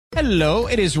Hello,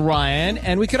 it is Ryan,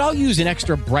 and we could all use an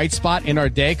extra bright spot in our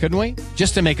day, couldn't we?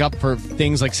 Just to make up for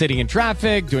things like sitting in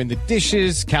traffic, doing the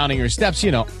dishes, counting your steps,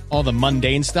 you know, all the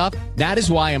mundane stuff. That is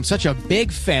why I'm such a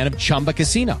big fan of Chumba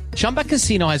Casino. Chumba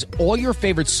Casino has all your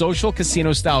favorite social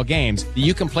casino-style games that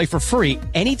you can play for free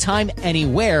anytime,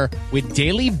 anywhere with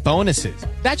daily bonuses.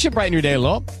 That should brighten your day a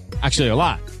little. Actually, a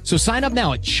lot. So sign up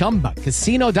now at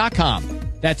ChumbaCasino.com.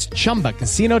 That's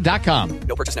ChumbaCasino.com.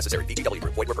 No purchase necessary. VGW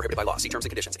Group. Void where prohibited by law. See terms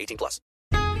and conditions. 18+.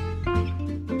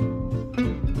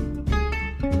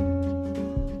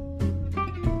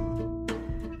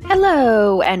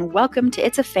 Hello, and welcome to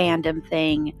It's a Fandom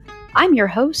Thing. I'm your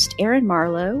host, Erin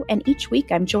Marlowe, and each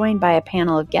week I'm joined by a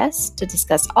panel of guests to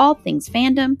discuss all things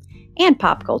fandom and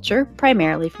pop culture,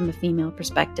 primarily from a female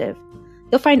perspective.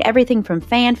 You'll find everything from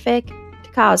fanfic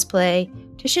to cosplay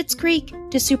to Schitt's Creek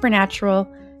to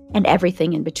Supernatural and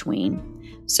everything in between.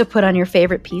 So put on your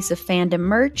favorite piece of fandom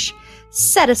merch,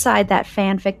 set aside that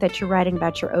fanfic that you're writing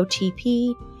about your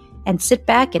OTP, and sit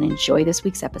back and enjoy this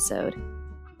week's episode.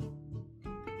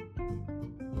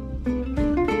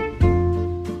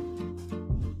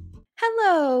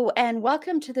 Hello, and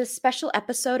welcome to this special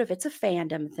episode of It's a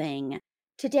Fandom Thing.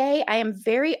 Today, I am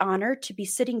very honored to be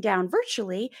sitting down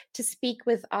virtually to speak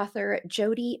with author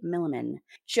Jody Milliman.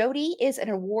 Jody is an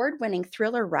award-winning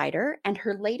thriller writer, and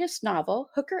her latest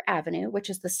novel, Hooker Avenue, which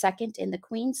is the second in the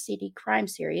Queen City crime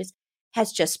series,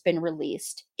 has just been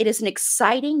released. It is an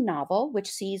exciting novel which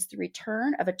sees the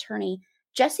return of attorney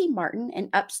Jessie Martin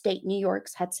in upstate New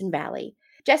York's Hudson Valley.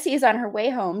 Jessie is on her way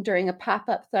home during a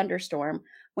pop-up thunderstorm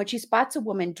when she spots a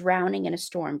woman drowning in a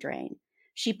storm drain.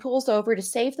 She pulls over to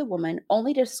save the woman,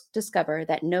 only to discover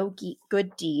that no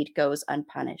good deed goes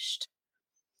unpunished.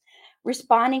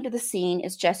 Responding to the scene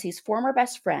is Jessie's former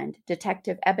best friend,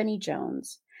 Detective Ebony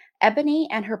Jones. Ebony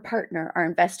and her partner are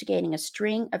investigating a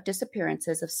string of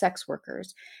disappearances of sex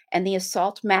workers, and the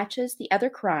assault matches the other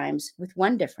crimes with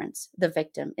one difference: the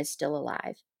victim is still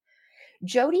alive.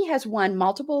 Jody has won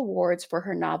multiple awards for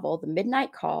her novel, The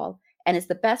Midnight Call, and is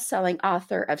the best-selling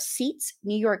author of Seats,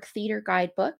 New York Theater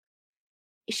Guidebook.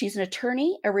 She's an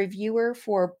attorney, a reviewer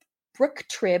for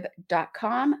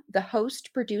BrookTrib.com, the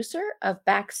host-producer of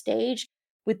Backstage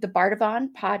with the Bardavon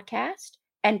podcast,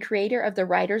 and creator of the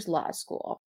Writers Law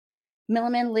School.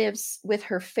 Milliman lives with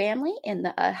her family in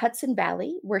the Hudson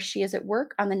Valley, where she is at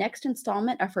work on the next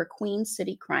installment of her Queen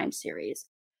City crime series.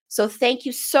 So thank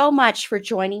you so much for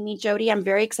joining me, Jody. I'm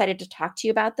very excited to talk to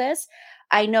you about this.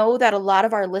 I know that a lot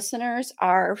of our listeners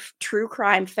are true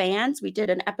crime fans. We did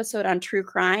an episode on true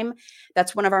crime.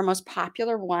 That's one of our most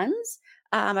popular ones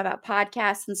about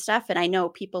podcasts and stuff. And I know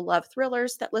people love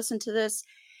thrillers that listen to this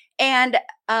and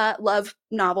love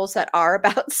novels that are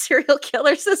about serial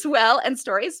killers as well, and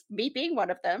stories, me being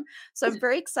one of them. So I'm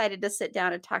very excited to sit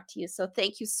down and talk to you. So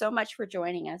thank you so much for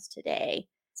joining us today.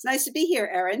 It's nice to be here,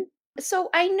 Erin. So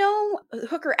I know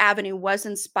Hooker Avenue was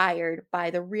inspired by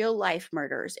the real life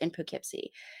murders in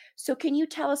Poughkeepsie. So can you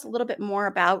tell us a little bit more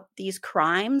about these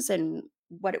crimes and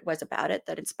what it was about it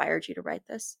that inspired you to write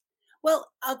this?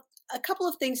 Well, a couple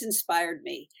of things inspired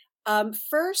me.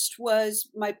 First was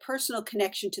my personal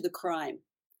connection to the crime.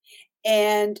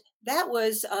 And that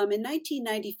was in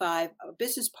 1995, a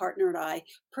business partner and I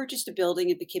purchased a building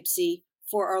in Poughkeepsie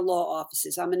for our law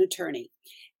offices. I'm an attorney.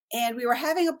 And we were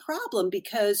having a problem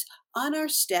because on our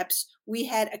steps, we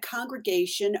had a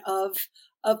congregation of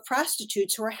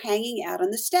prostitutes who were hanging out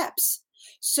on the steps.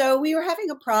 So we were having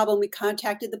a problem. We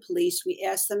contacted the police. We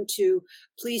asked them to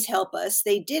please help us.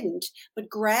 They didn't. But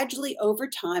gradually over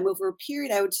time, over a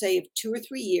period, I would say, of 2 or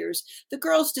 3 years, the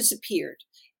girls disappeared.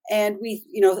 And we,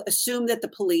 assumed that the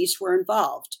police were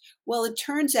involved. Well, it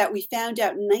turns out we found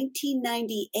out in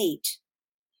 1998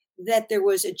 that there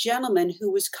was a gentleman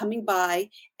who was coming by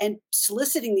and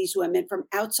soliciting these women from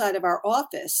outside of our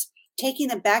office, taking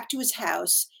them back to his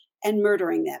house and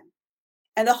murdering them.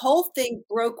 And the whole thing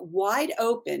broke wide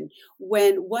open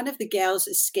when one of the gals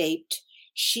escaped.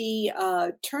 She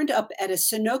turned up at a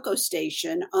Sunoco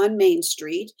station on Main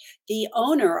Street. The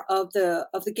owner of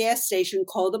the gas station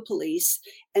called the police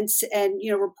and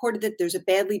reported that there's a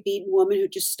badly beaten woman who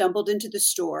just stumbled into the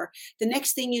store. The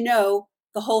next thing you know,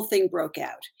 the whole thing broke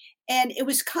out. And it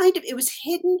was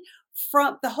hidden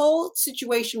from, the whole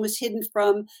situation was hidden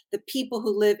from the people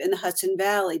who live in the Hudson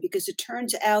Valley, because it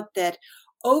turns out that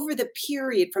over the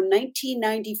period from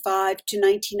 1995 to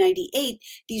 1998,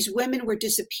 these women were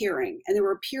disappearing. And there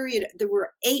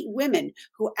were 8 women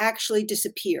who actually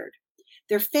disappeared.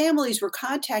 Their families were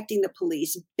contacting the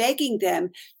police, begging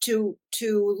them to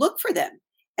look for them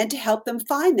and to help them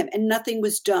find them. And nothing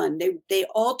was done. They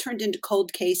all turned into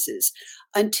cold cases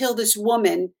until this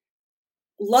woman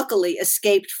luckily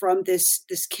escaped from this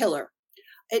killer.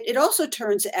 It also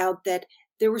turns out that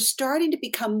there was starting to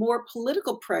become more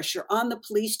political pressure on the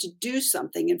police to do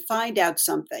something and find out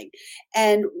something.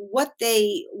 And what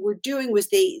they were doing was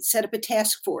they set up a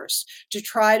task force to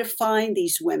try to find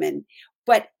these women.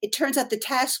 But it turns out the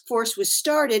task force was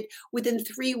started within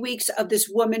 3 weeks of this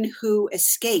woman who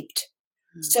escaped.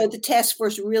 So the task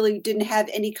force really didn't have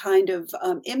any kind of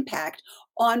impact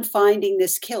on finding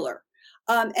this killer.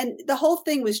 And the whole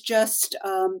thing was just,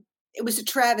 it was a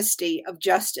travesty of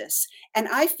justice. And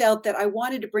I felt that I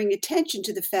wanted to bring attention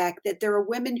to the fact that there are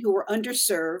women who were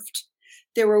underserved.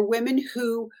 There were women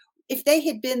who, if they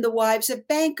had been the wives of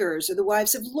bankers or the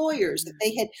wives of lawyers, if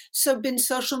they had been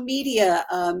social media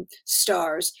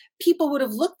stars, people would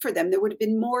have looked for them. There would have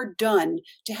been more done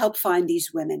to help find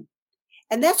these women.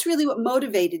 And that's really what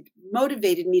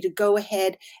motivated me to go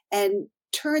ahead and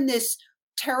turn this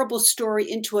terrible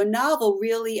story into a novel,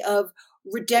 really, of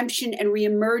redemption and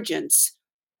reemergence,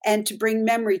 and to bring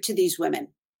memory to these women.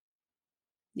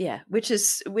 Yeah, which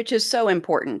is so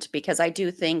important, because I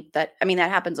do think that, I mean,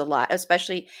 that happens a lot,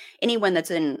 especially anyone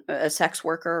that's in a sex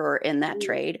worker or in that Mhm.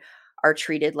 trade are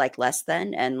treated like less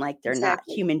than, and like they're not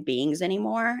Exactly. human beings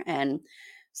anymore. And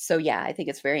so, yeah, I think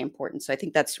it's very important. So I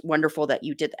think that's wonderful that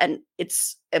you did. And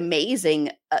it's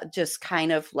amazing, just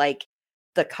kind of like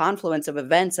the confluence of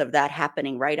events of that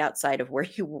happening right outside of where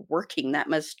you were working. That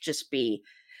must just be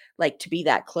like, to be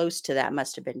that close to that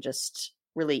must have been just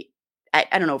really,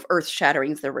 I don't know if earth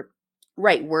shattering is the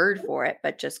right word for it,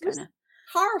 but just It was kind of,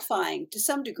 horrifying to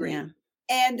some yeah. degree.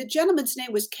 And the gentleman's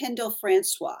name was Kendall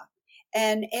Francois.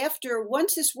 And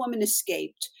once this woman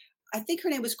escaped, I think her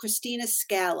name was Christina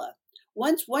Scala.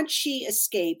 Once she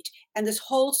escaped and this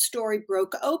whole story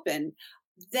broke open,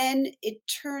 then it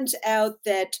turns out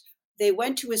that they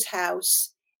went to his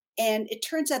house, and it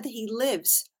turns out that he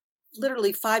lives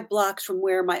literally 5 blocks from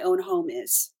where my own home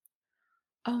is.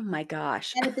 Oh my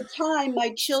gosh. And at the time,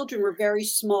 my children were very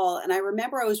small, and I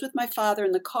remember I was with my father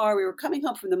in the car. We were coming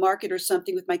home from the market or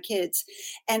something with my kids,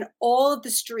 and all of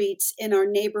the streets in our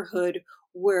neighborhood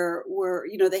were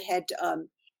they had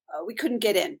we couldn't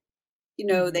get in.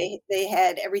 Mhm. They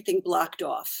had everything blocked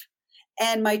off.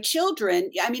 And my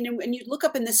children, I mean, and you look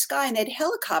up in the sky and they had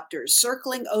helicopters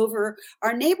circling over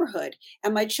our neighborhood.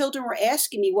 And my children were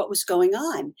asking me what was going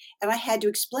on. And I had to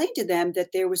explain to them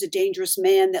that there was a dangerous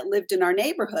man that lived in our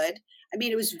neighborhood. I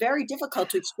mean, it was very difficult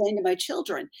to explain to my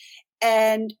children.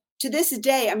 And to this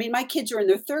day, I mean, my kids are in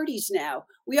their 30s now.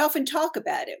 We often talk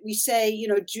about it. We say,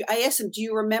 I ask them, do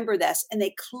you remember this? And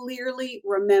they clearly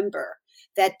remember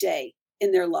that day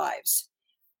in their lives.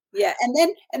 Yeah, and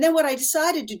then what I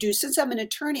decided to do, since I'm an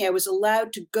attorney, I was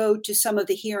allowed to go to some of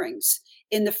the hearings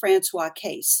in the Francois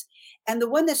case. And the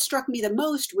one that struck me the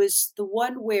most was the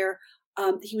one where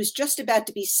he was just about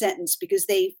to be sentenced, because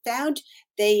they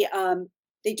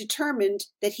determined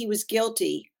that he was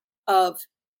guilty of,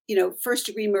 first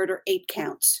degree murder, 8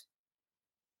 counts.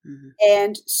 Mhm.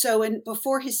 And so,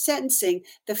 before his sentencing,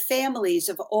 the families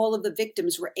of all of the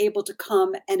victims were able to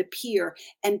come and appear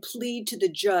and plead to the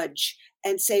judge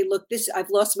and say, "Look, I've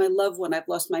lost my loved one. I've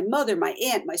lost my mother, my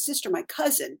aunt, my sister, my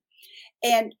cousin."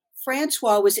 And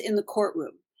Francois was in the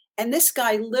courtroom. And this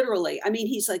guy literally, I mean,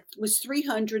 was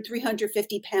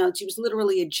 350 pounds. He was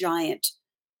literally a giant.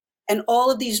 And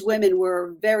all of these women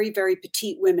were very, very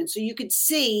petite women. So you could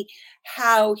see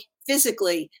how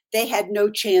physically they had no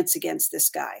chance against this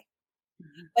guy.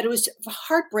 Mhm. But it was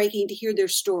heartbreaking to hear their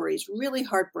stories, really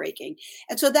heartbreaking.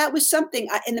 And so that was something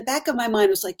in the back of my mind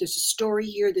was like, there's a story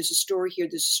here, there's a story here,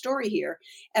 there's a story here.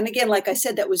 And again, like I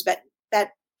said, that was about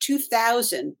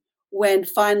 2000 when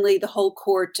finally the whole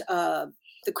court,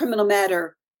 the criminal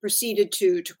matter proceeded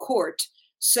to court.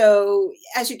 So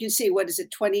as you can see, what is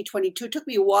it, 2022? It took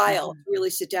me a while to Mhm.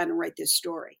 really sit down and write this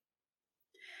story.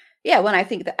 Yeah, when I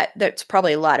think that that's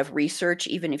probably a lot of research,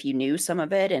 even if you knew some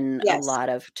of it, and a Yes. lot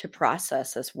of to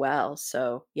process as well.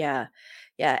 So yeah,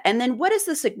 yeah. And then what is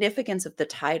the significance of the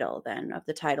title then, of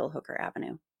the title Hooker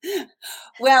Avenue?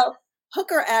 Well,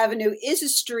 Hooker Avenue is a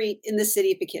street in the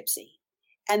city of Poughkeepsie.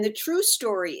 And the true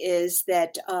story is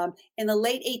that in the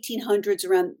late 1800s,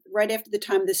 around right after the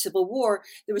time of the Civil War,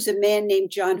 there was a man named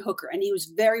John Hooker, and he was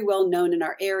very well known in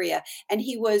our area. And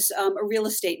he was a real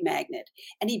estate magnate,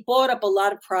 and he bought up a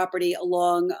lot of property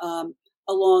along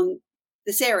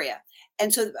this area.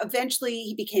 And so eventually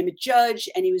he became a judge,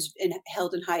 and he was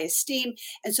held in high esteem.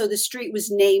 And so the street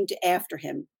was named after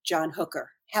him, John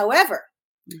Hooker. However,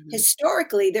 Mhm.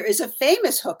 historically, there is a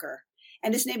famous hooker,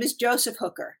 and his name is Joseph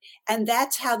Hooker, and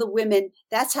that's how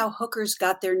hookers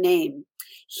got their name.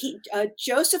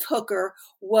 Joseph Hooker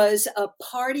was a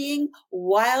partying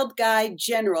wild guy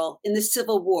general in the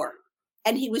Civil War.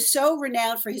 And he was so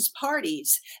renowned for his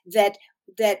parties that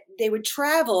they would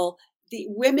travel. The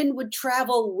women would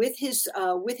travel with his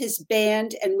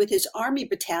band and with his army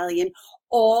battalion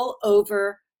all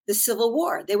over the Civil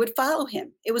War. They would follow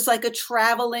him. It was like a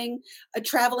traveling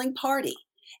party.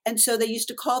 And so they used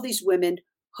to call these women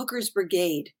Hooker's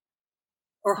Brigade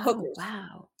or Oh, hookers.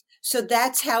 wow. So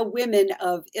that's how women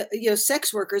of,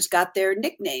 sex workers got their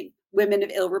nickname, women of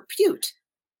ill repute.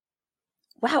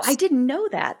 Wow, I didn't know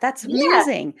that. That's Yeah.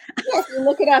 amazing. Yeah, if you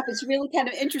look it up, it's really kind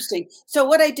of interesting. So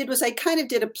what I did was I kind of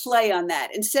did a play on that.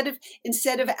 Instead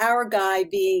of our guy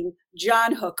being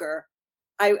John Hooker,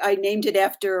 I named it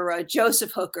after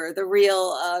Joseph Hooker, the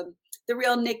real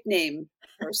nickname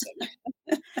person.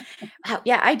 Wow,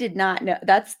 yeah, I did not know.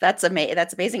 That's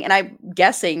amazing, and I'm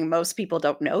guessing most people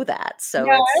don't know that. So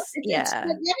No, it's it's yeah. I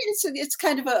mean, it's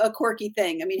kind of a quirky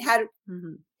thing. I mean,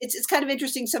 Mhm. it's kind of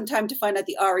interesting sometime to find out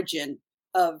the origin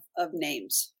of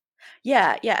names.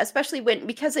 Yeah, yeah, especially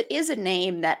because it is a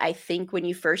name that I think when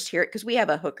you first hear it, because we have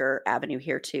a Hooker Avenue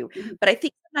here too, Mhm. but I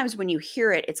think sometimes when you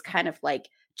hear it, it's kind of like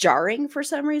jarring for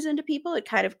some reason to people. It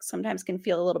kind of sometimes can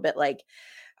feel a little bit like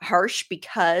harsh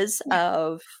because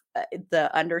of the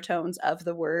undertones of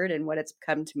the word and what it's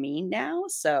come to mean now.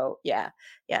 So yeah,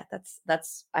 yeah,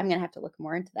 that's I'm gonna have to look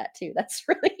more into that too. That's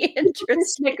really People can interesting.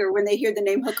 snicker when they hear the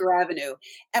name Hooker Avenue,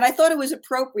 and I thought it was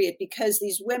appropriate because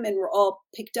these women were all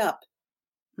picked up,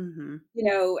 Hmm.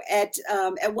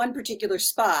 at one particular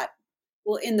spot.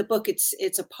 Well, in the book, it's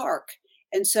a park,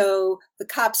 and so the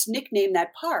cops nicknamed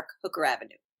that park Hooker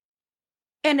Avenue.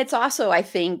 And it's also, I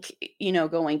think,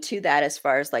 going to that as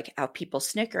far as like how people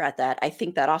snicker at that, I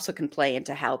think that also can play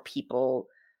into how people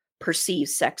perceive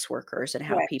sex workers and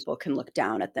how Correct. people can look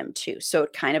down at them too. So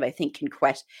it kind of, I think,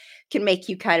 can make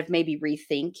you kind of maybe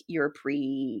rethink your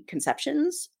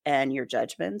preconceptions and your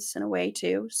judgments in a way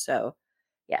too. So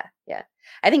yeah, yeah.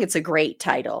 I think it's a great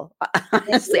title. Thank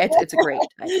Honestly, you. it's a great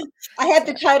title. I had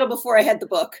the So title before I had the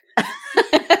book.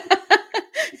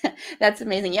 that's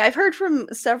amazing. Yeah, I've heard from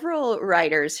several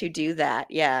writers who do that.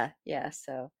 Yeah, yeah.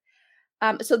 So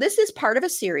this is part of a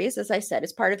series, as I said,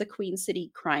 it's part of the Queen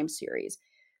City Crime series.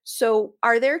 So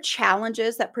are there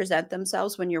challenges that present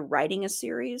themselves when you're writing a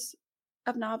series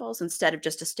of novels instead of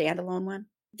just a standalone one?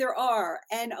 There are,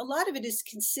 and a lot of it is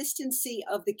consistency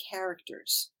of the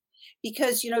characters.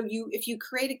 Because you if you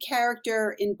create a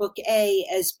character in book A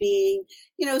as being,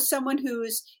 someone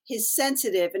who's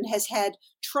sensitive and has had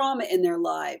trauma in their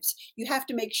lives, you have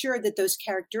to make sure that those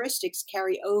characteristics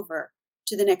carry over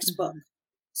to the next book. Mhm.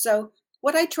 So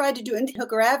what I tried to do in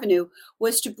Hooker Avenue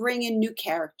was to bring in new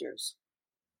characters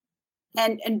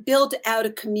and build out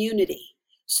a community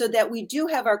so that we do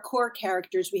have our core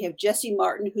characters. We have Jessie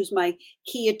Martin, who's my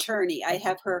key attorney. I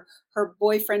have her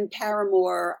boyfriend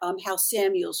paramour, Hal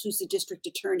Samuels, who's the district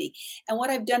attorney. And what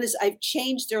I've done is I've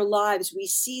changed their lives. We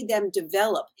see them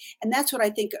develop. And that's what I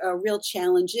think a real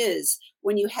challenge is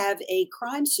when you have a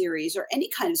crime series or any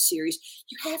kind of series.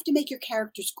 You have to make your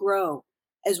characters grow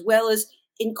as well as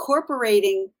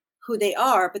incorporating who they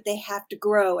are, but they have to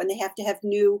grow and they have to have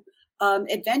new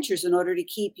adventures in order to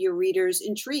keep your readers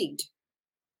intrigued.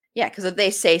 Yeah, because if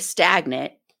they say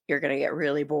stagnant, you're gonna get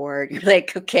really bored. You're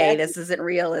like, okay, Exactly. this isn't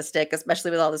realistic,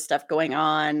 especially with all the stuff going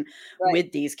on Right.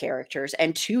 with these characters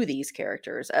and to these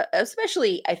characters.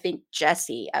 Especially, I think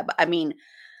Jessie. I mean,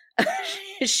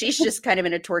 she's just kind of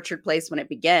in a tortured place when it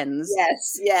begins,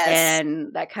 Yes. Yes.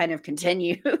 and that kind of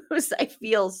continues. I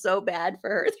feel so bad for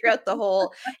her throughout the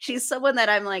whole. She's someone that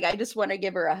I'm like, I just want to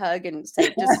give her a hug and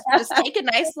say, just take a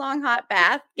nice long hot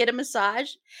bath, get a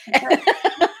massage,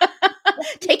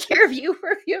 take care of you for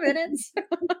a few minutes.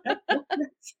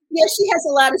 Yeah, she has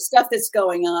a lot of stuff that's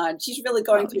going on. She's really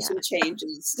going Oh through yeah. some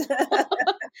changes.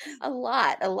 A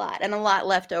lot, and a lot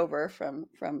left over from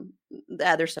the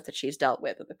other stuff that she's dealt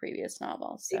with the previous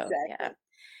novel. So yeah. Exactly.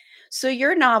 So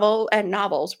your novel and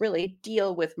novels really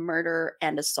deal with murder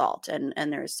and assault, and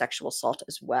there's sexual assault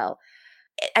as well.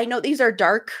 I know these are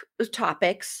dark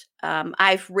topics.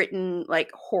 I've written like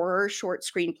horror short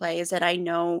screenplays, and I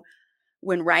know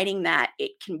when writing that,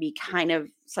 it can be kind of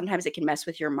sometimes it can mess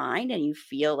with your mind and you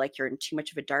feel like you're in too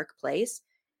much of a dark place.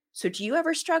 So do you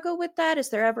ever struggle with that? Is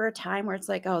there ever a time where it's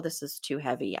like, oh, this is too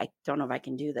heavy. I don't know if I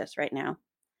can do this right now.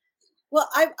 Well,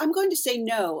 I'm going to say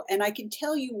no, and I can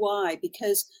tell you why.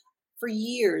 Because for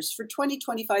years, for 20,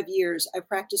 25 years, I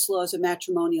practiced law as a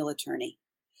matrimonial attorney.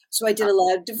 So I did Uh, a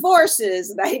lot of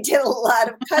divorces and I did a lot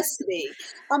of custody.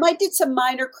 I did some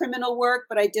minor criminal work,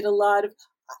 but I did a lot of,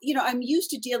 I'm used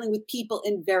to dealing with people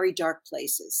in very dark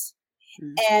places.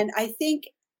 mm, And I think,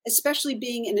 especially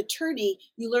being an attorney,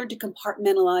 you learn to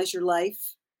compartmentalize your life.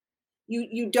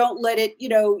 you don't let it,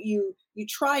 you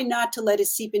try not to let it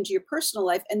seep into your personal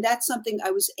life. And that's something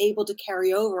I was able to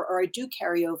carry over, or I do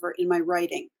carry over in my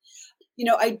writing.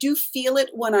 I do feel it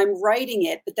when I'm writing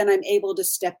it, but then I'm able to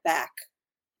step back.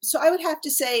 So I would have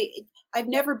to say I've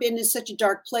never been in such a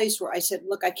dark place where I said,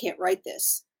 look, I can't write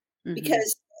this,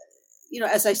 because,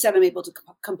 as I said, I'm able to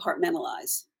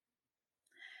compartmentalize.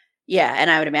 Yeah,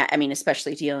 and I would imagine, I mean,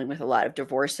 especially dealing with a lot of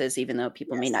divorces, even though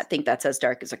people may Yes. not think that's as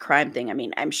dark as a crime thing. I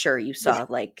mean, I'm sure you Yeah. saw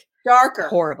like Darker.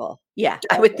 horrible. Yeah,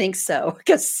 I would think so.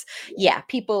 Because,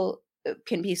 people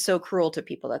can be so cruel to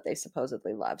people that they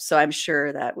supposedly love. So I'm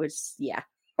sure that was,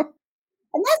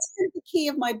 And that's kind of the key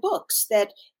of my books,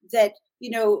 that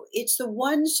it's the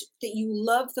ones that you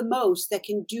love the most that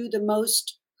can do the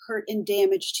most hurt and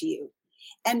damage to you.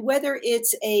 And whether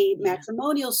it's a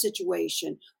matrimonial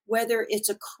situation, whether it's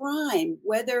a crime,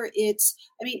 whether it's,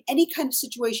 any kind of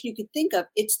situation you could think of,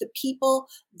 it's the people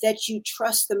that you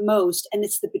trust the most, and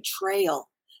it's the betrayal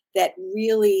that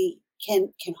really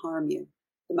can harm you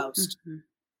the most.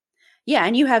 Yeah,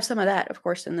 and you have some of that, of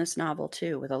course, in this novel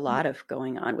too, with a lot of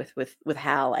going on with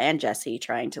Hal and Jesse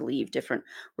trying to leave different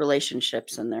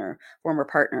relationships and their former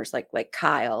partners, like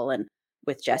Kyle and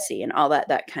with Jesse and all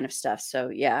that kind of stuff. So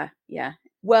yeah.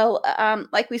 Well,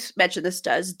 like we mentioned, this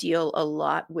does deal a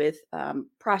lot with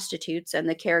prostitutes and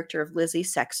the character of Lizzie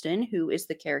Sexton, who is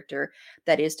the character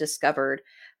that is discovered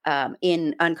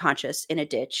in unconscious in a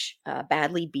ditch,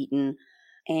 badly beaten.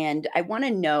 And I want to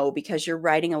know, because you're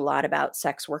writing a lot about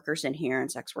sex workers in here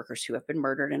and sex workers who have been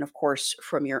murdered. And of course,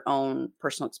 from your own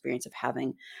personal experience of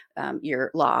having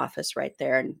your law office right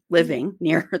there and living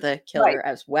near the killer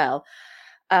as well.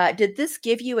 Did this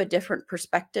give you a different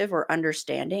perspective or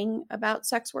understanding about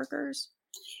sex workers?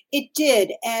 It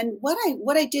did. And what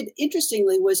I did,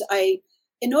 interestingly, was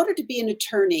in order to be an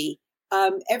attorney,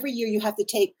 every year you have to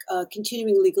take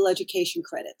continuing legal education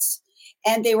credits.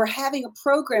 And they were having a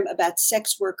program about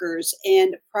sex workers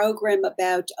and a program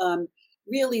about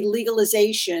really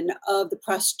legalization of the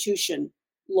prostitution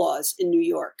laws in New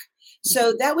York.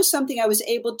 So that was something I was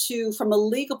able to, from a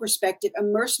legal perspective,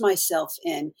 immerse myself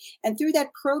in. And through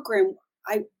that program,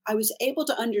 I was able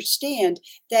to understand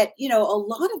that, a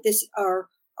lot of this are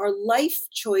life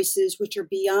choices which are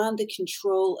beyond the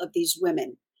control of these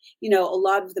women. A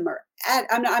lot of them are,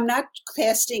 I'm not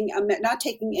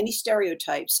taking any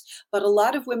stereotypes, but a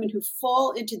lot of women who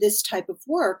fall into this type of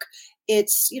work,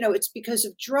 it's because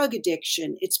of drug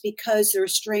addiction. It's because they're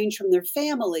estranged from their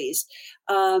families.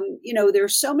 There are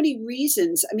so many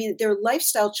reasons. There are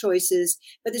lifestyle choices,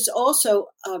 but there's also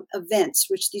events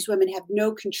which these women have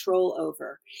no control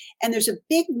over. And there's a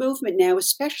big movement now,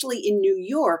 especially in New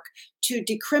York, to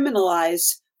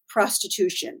decriminalize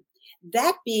prostitution.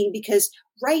 That being because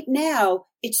right now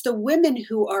it's the women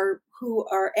who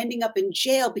are ending up in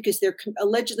jail because they're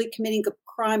allegedly committing a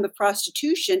crime of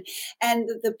prostitution, and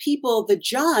the people, the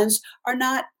Johns, are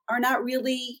not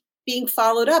really being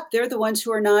followed up. They're the ones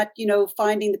who are not,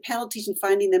 finding the penalties and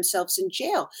finding themselves in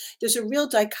jail. There's a real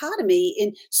dichotomy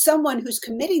in someone who's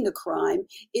committing the crime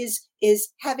is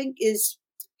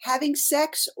having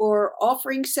sex or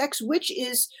offering sex,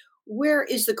 where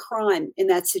is the crime in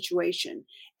that situation?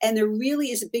 And there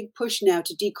really is a big push now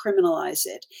to decriminalize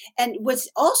it. And what's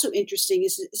also interesting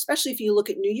is, especially if you look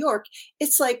at New York,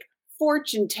 it's like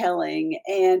fortune telling.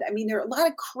 And there are a lot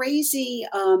of crazy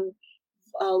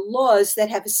laws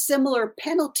that have similar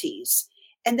penalties.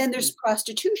 And then there's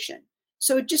prostitution.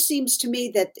 So it just seems to me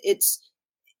that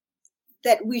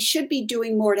that we should be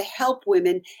doing more to help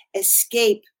women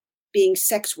escape being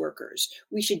sex workers.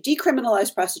 We should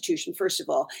decriminalize prostitution, first of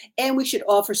all, and we should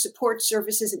offer support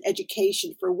services and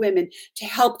education for women to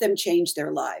help them change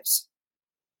their lives.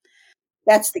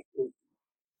 That's the key.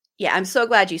 Yeah, I'm so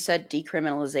glad you said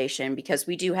decriminalization, because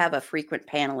we do have a frequent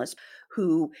panelist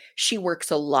who she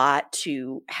works a lot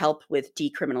to help with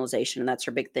decriminalization. And that's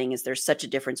her big thing, is there's such a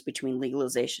difference between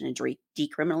legalization and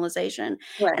decriminalization.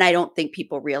 Right. And I don't think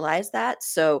people realize that.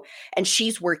 So, and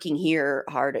she's working here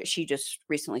hard. She just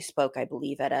recently spoke, I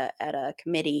believe, at a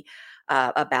committee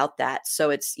about that.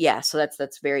 So so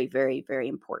that's very, very, very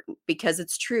important, because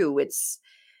it's true.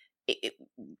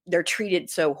 They're treated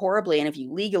so horribly, and if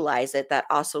you legalize it, that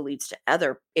also leads to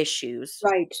other issues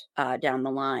Right. down the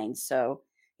line. So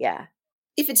yeah,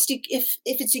 if it's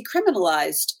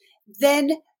decriminalized,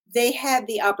 then they have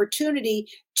the opportunity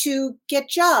to get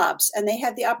jobs, and they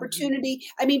have the opportunity.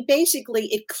 Basically,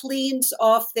 it cleans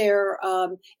off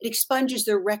it expunges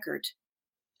their record.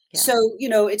 Yeah. So,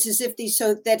 it's as if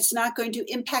so that it's not going to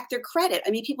impact their credit.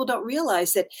 People don't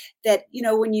realize that,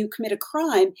 when you commit a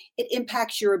crime, it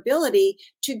impacts your ability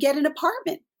to get an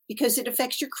apartment because it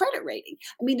affects your credit rating.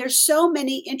 There's so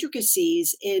many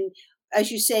intricacies in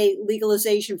as you say,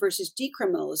 legalization versus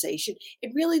decriminalization,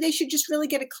 they should just really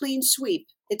get a clean sweep.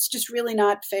 It's just really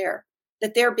not fair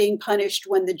that they're being punished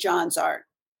when the Johns aren't.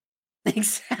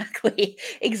 Exactly.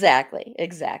 Exactly.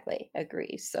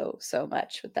 Agree so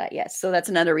much with that. Yes. So that's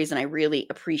another reason I really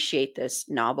appreciate this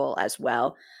novel as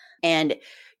well. And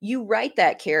you write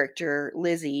that character,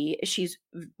 Lizzie, she's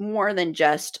more than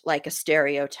just like a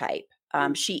stereotype.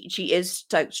 She is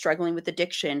struggling with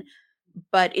addiction,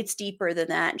 but it's deeper than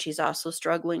that. And she's also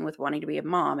struggling with wanting to be a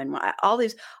mom and all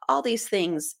these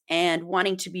things, and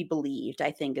wanting to be believed, I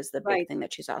think, is the big Right. thing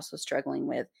that she's also struggling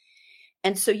with.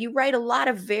 And so you write a lot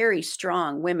of very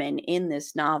strong women in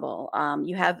this novel.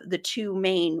 You have the two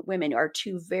main women are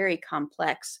two very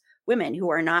complex women who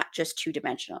are not just two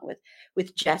dimensional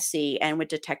with Jessie and with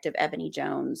Detective Ebony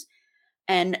Jones.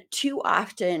 And too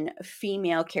often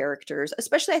female characters,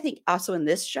 especially I think also in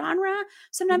this genre,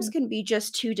 sometimes Mhm. can be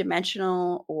just two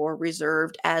dimensional or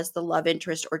reserved as the love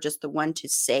interest or just the one to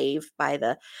save by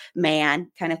the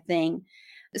man kind of thing.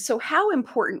 So, how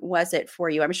important was it for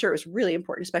you? I'm sure it was really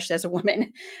important, especially as a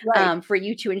woman, Right. for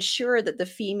you to ensure that the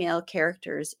female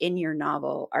characters in your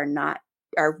novel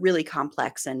are really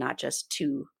complex and not just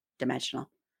two dimensional.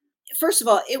 First of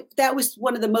all, that was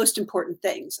one of the most important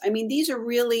things. I mean, these are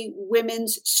really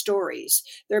women's stories.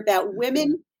 They're about Mhm.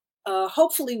 women,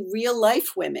 hopefully real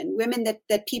life women, women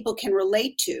that people can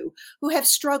relate to, who have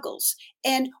struggles.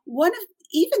 And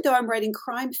even though I'm writing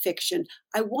crime fiction,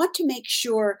 I want to make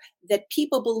sure that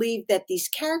people believe that these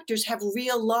characters have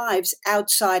real lives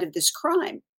outside of this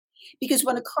crime. Because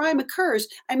when a crime occurs,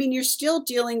 I mean, you're still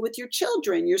dealing with your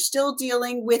children, you're still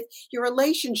dealing with your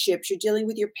relationships, you're dealing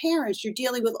with your parents, you're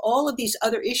dealing with all of these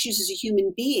other issues as a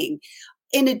human being,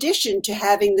 in addition to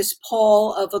having this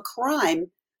pall of a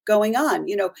crime going on,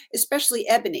 especially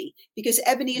Ebony, because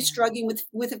Ebony is Yeah. struggling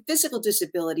with a physical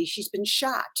disability. She's been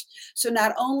shot. So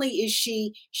not only is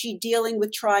she dealing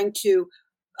with trying to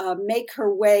make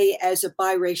her way as a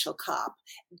biracial cop,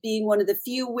 being one of the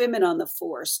few women on the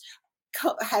force,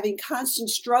 having constant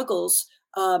struggles,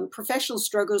 professional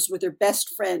struggles with her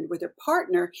best friend, with her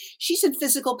partner, she's in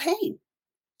physical pain.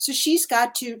 So she's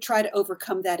got to try to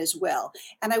overcome that as well.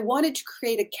 And I wanted to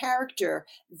create a character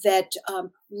that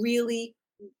really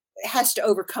has to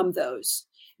overcome those.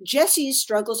 Jessie's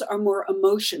struggles are more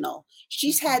emotional.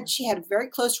 Mhm. She had a very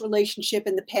close relationship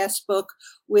in the past book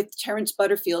with Terrence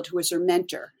Butterfield, who was her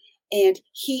mentor. And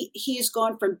he has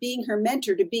gone from being her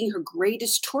mentor to being her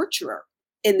greatest torturer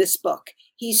in this book.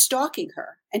 He's stalking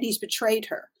her and he's betrayed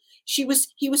her. He was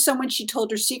someone she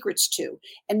told her secrets to.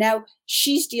 And now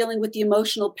she's dealing with the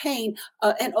emotional pain,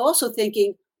 and also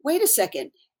thinking, wait a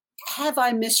second, have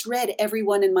I misread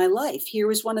everyone in my life? Here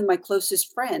was one of my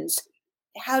closest friends.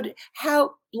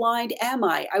 How blind am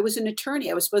I? I was an attorney.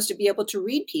 I was supposed to be able to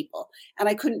read people, and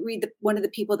I couldn't read one of the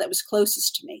people that was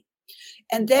closest to me.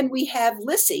 And then we have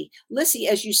Lissy. Lissy,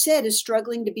 as you said, is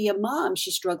struggling to be a mom.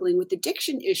 She's struggling with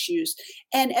addiction issues.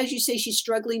 And as you say, she's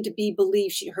struggling to be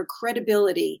believed. Her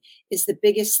credibility is the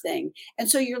biggest thing. And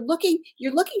so you're looking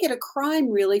at a crime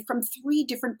really from three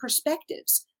different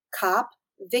perspectives: cop,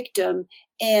 victim,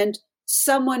 and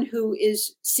someone who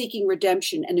is seeking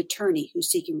redemption, an attorney who's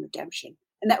seeking redemption.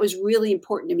 And that was really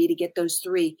important to me to get those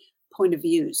three point of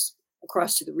views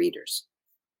across to the readers.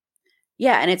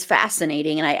 Yeah, and it's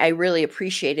fascinating, and I really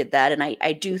appreciated that, and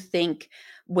I do think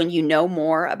when you know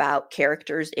more about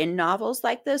characters in novels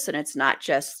like this, and it's not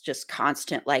just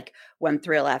constant, like, one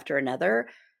thrill after another,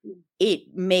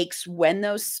 it makes when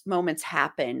those moments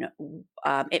happen,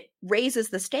 it raises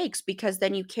the stakes because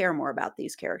then you care more about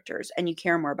these characters, and you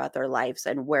care more about their lives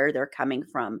and where they're coming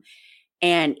from,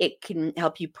 and it can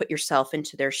help you put yourself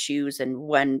into their shoes. And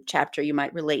one chapter you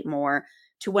might relate more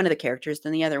to one of the characters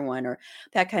than the other one, or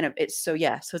that kind of it's so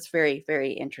yeah, so it's very,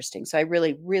 very interesting. So I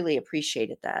really, really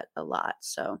appreciated that a lot.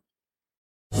 So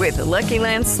With the Lucky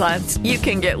Land Slots, you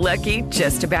can get lucky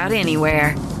just about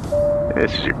anywhere.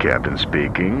 This is your captain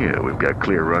speaking. We've got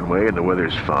clear runway and the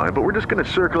weather's fine, but we're just going to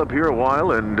circle up here a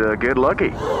while and get lucky.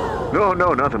 No,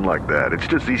 nothing like that. It's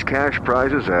just these cash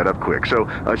prizes add up quick. So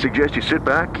I suggest you sit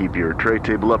back, keep your tray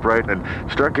table upright, and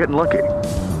start getting lucky.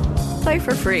 Play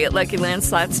for free at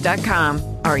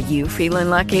LuckyLandSlots.com. Are you feeling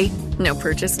lucky? No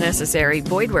purchase necessary.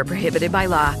 Void where prohibited by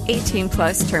law. 18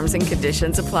 plus terms and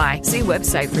conditions apply. See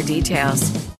website for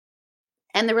details.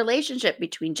 and the relationship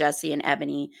between Jesse and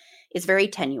Ebony is very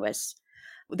tenuous.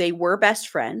 They were best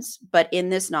friends, but in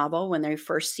this novel, when they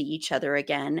first see each other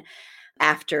again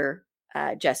after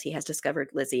Jesse has discovered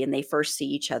Lizzie and they first see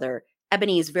each other,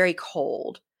 Ebony is very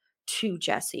cold to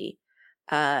Jesse,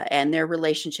 and their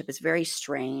relationship is very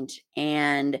strained.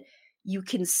 And you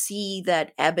can see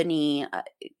that Ebony,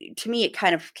 to me, it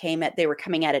kind of they were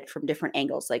coming at it from different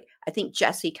angles. Like, I think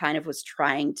Jesse kind of was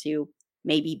trying to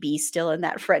maybe be still in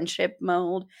that friendship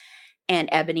mode. And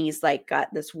Ebony's like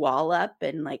got this wall up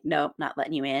and like, nope, not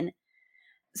letting you in.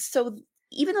 So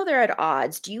even though they're at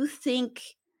odds, do you think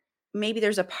maybe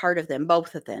there's a part of them,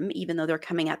 both of them, even though they're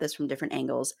coming at this from different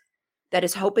angles, that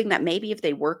is hoping that maybe if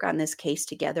they work on this case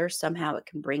together, somehow it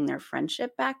can bring their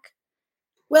friendship back?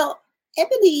 Well,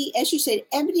 Ebony, as you said,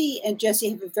 Ebony and Jesse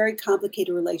have a very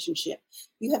complicated relationship.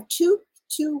 You have two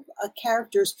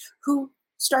characters who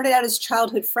started out as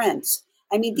childhood friends.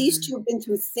 I mean, these two have been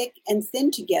through thick and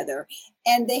thin together,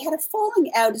 and they had a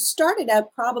falling out. It started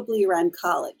out probably around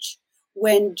college.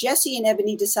 When Jesse and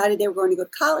Ebony decided they were going to go to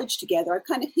college together, I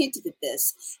kind of hinted at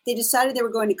this. They decided they were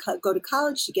going to go to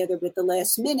college together, but at the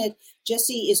last minute,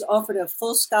 Jesse is offered a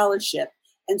full scholarship.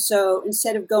 And so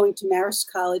instead of going to Marist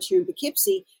College here in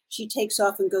Poughkeepsie, she takes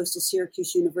off and goes to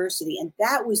Syracuse University. And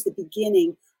that was the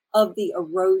beginning of the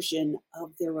erosion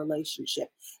of their relationship.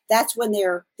 That's when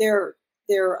their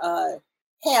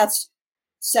paths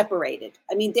separated.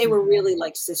 I mean, they were really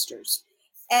like sisters.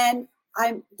 And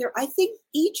I think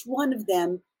each one of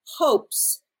them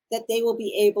hopes that they will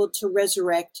be able to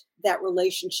resurrect that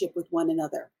relationship with one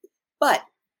another. But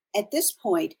at this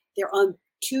point, they're on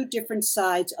two different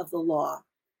sides of the law.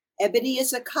 Ebony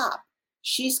is a cop.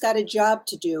 She's got a job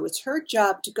to do. It's her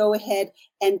job to go ahead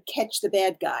and catch the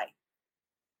bad guy.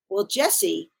 Well,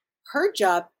 Jessie, her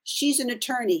job, she's an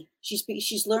attorney.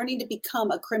 She's learning to become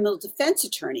a criminal defense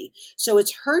attorney. So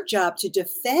it's her job to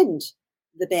defend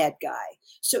the bad guy.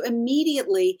 So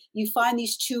immediately you find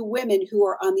these two women who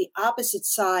are on the opposite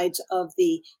sides of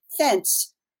the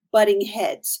fence butting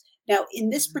heads. Now, in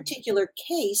this particular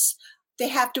case, they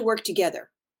have to work together.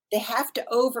 They have to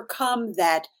overcome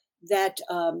that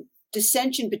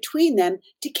dissension between them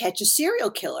to catch a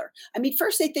serial killer. I mean,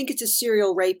 first they think it's a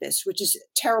serial rapist, which is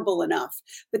terrible enough.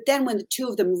 But then when the two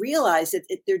of them realize that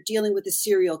they're dealing with a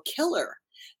serial killer,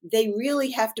 they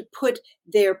really have to put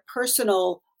their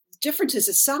personal differences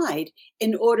aside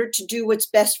in order to do what's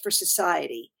best for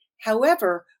society.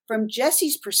 However, from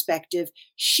Jessie's perspective,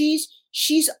 she's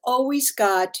always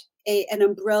got an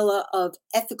umbrella of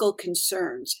ethical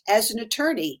concerns. As an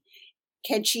attorney,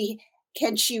 can she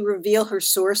reveal her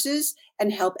sources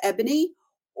and help Ebony,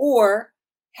 or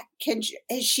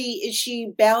is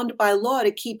she bound by law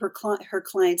to keep her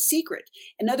client's secret?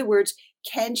 In other words,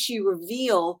 can she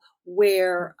reveal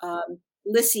where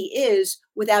Lissy is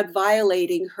without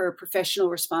violating her professional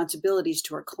responsibilities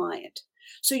to her client?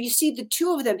 So you see, the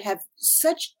two of them have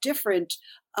such different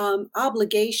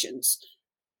obligations.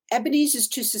 Ebony's is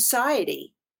to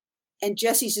society, and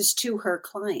Jessie's is to her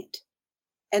client.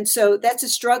 And so that's a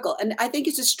struggle. And I think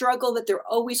it's a struggle that they're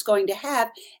always going to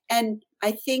have. And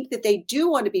I think that they do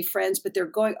want to be friends, but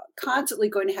they're constantly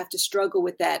going to have to struggle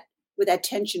with that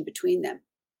tension between them.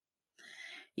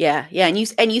 Yeah. And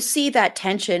you see that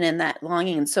tension and that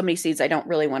longing in so many scenes. I don't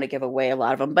really want to give away a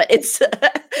lot of them, but it's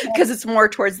because it's more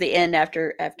towards the end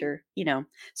after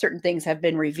certain things have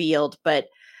been revealed, but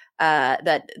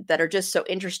that are just so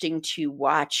interesting to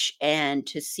watch and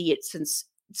to see it since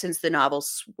the novel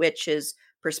switches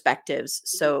perspectives.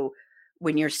 So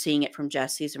when you're seeing it from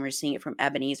Jesse's and we're seeing it from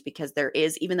Ebony's, because there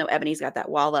is, even though Ebony's got that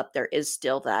wall up, there is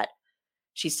still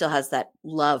she still has that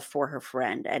love for her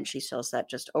friend, and she still has that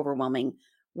just overwhelming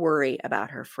worry about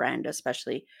her friend,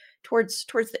 especially towards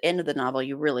the end of the novel.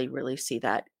 You really, really see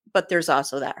that, but there's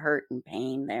also that hurt and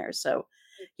pain there. So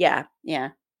yeah.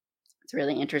 It's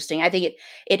really interesting. I think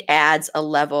it adds a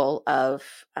level of,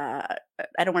 I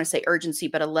don't want to say urgency,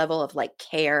 but a level of like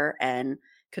care and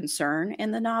concern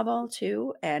in the novel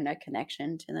too, and a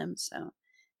connection to them. So,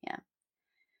 yeah.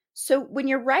 So when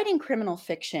you're writing criminal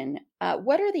fiction,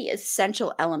 what are the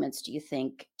essential elements, do you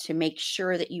think, to make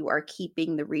sure that you are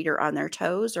keeping the reader on their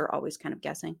toes or always kind of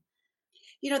guessing?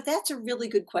 That's a really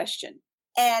good question.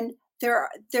 And there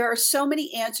are so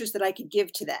many answers that I could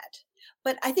give to that.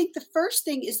 But I think the first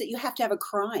thing is that you have to have a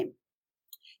crime,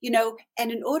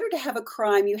 and in order to have a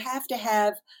crime, you have to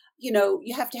have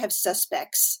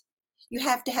suspects. You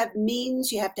have to have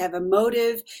means, you have to have a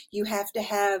motive, you have to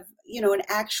have, an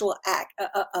actual act,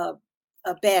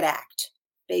 a bad act,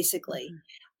 basically. Mm-hmm.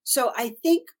 So I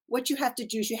think what you have to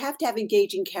do is you have to have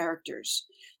engaging characters.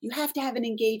 You have to have an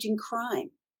engaging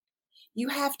crime. You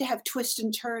have to have twists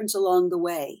and turns along the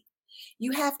way.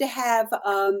 You have to have,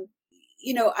 and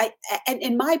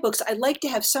in my books, I like to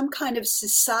have some kind of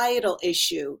societal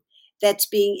issue that's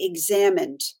being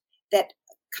examined that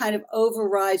kind of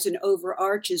overrides and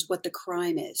overarches what the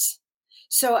crime is.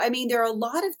 So, I mean, there are a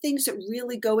lot of things that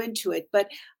really go into it, but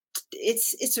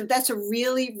that's a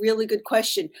really, really good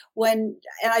question. And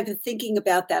I've been thinking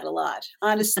about that a lot,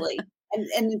 honestly.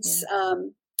 And it's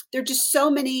there are just so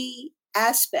many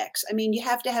aspects. I mean, you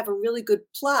have to have a really good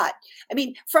plot. I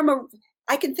mean,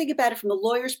 I can think about it from a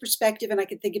lawyer's perspective, and I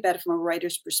can think about it from a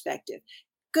writer's perspective.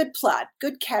 Good plot,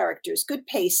 good characters, good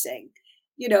pacing,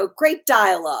 great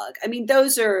dialogue. I mean,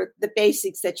 those are the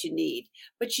basics that you need.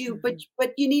 But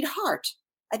but you need heart.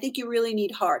 I think you really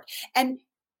need heart. And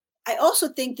I also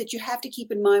think that you have to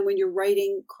keep in mind when you're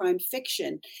writing crime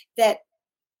fiction that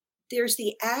there's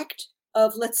the act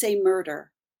of, let's say,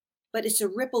 murder, but it's a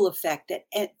ripple effect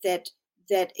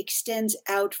that extends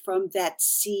out from that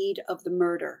seed of the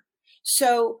murder.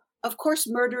 So, of course,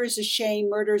 murder is a shame,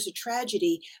 murder is a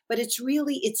tragedy, but it's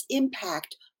really its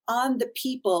impact on the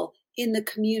people in the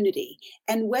community.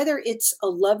 And whether it's a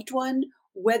loved one,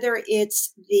 whether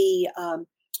it's the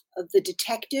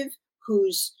detective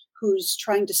who's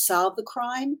trying to solve the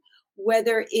crime,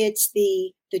 whether it's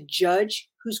the judge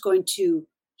who's going to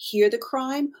hear the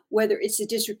crime, whether it's the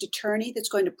district attorney that's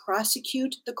going to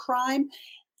prosecute the crime,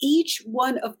 each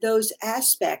one of those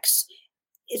aspects,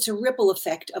 it's a ripple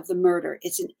effect of the murder.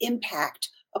 It's an impact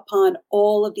upon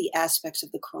all of the aspects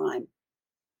of the crime.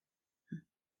 Do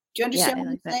you understand what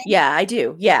I'm saying? Yeah, I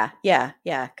do. Yeah.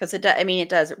 Because it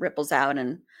does. It ripples out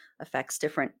and affects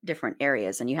different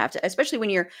areas, and you have to, especially when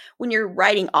you're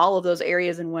writing all of those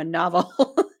areas in one novel,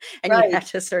 and Right. you have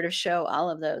to sort of show all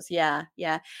of those. Yeah.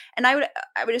 And I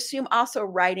would assume also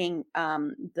writing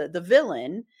the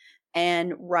villain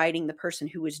and writing the person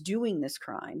who is doing this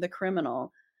crime, the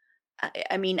criminal.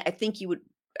 I mean, I think you would.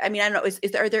 I mean, I don't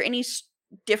know. Are there any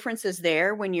differences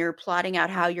there when you're plotting out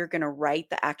how you're going to write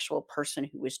the actual person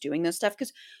who is doing this stuff?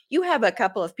 Because you have a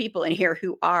couple of people in here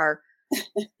who are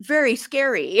very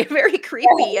scary, very creepy.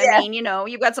 Yeah. I mean,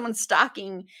 you've got someone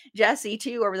stalking Jesse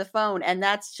too over the phone, and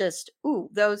that's just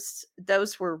those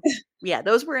were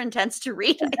intense to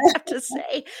read, I have to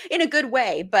say, in a good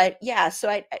way. But yeah,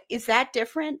 so is that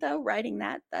different though, writing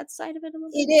that side of it a little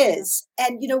bit? It is.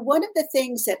 And one of the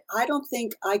things that I don't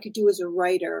think I could do as a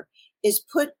writer is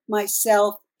put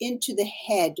myself into the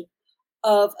head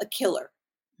of a killer.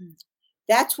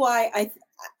 That's why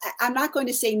I'm not going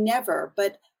to say never,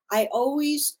 but I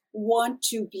always want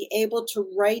to be able to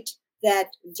write that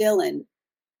villain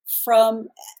from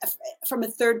a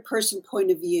third person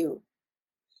point of view,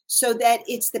 so that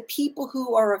it's the people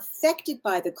who are affected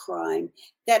by the crime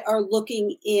that are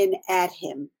looking in at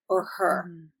him or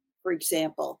her, for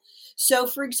example. So,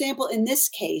 for example, in this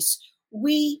case,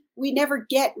 we never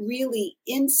get really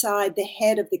inside the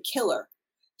head of the killer.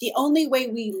 The only way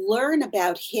we learn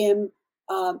about him,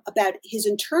 about his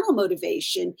internal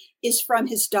motivation, is from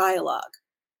his dialogue.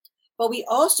 But we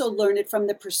also learn it from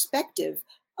the perspective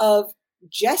of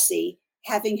Jesse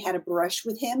having had a brush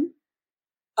with him,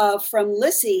 from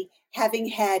Lissy having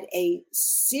had a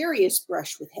serious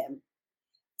brush with him,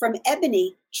 from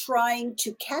Ebony trying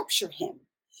to capture him.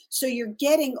 So you're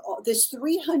getting this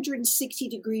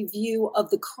 360-degree view of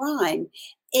the crime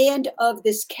and of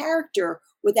this character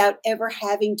without ever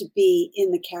having to be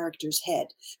in the character's head.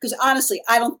 Because honestly,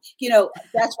 I don't,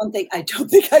 that's one thing I don't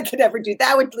think I could ever do.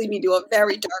 That would lead me to a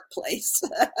very dark place.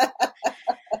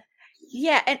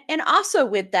 Yeah. And also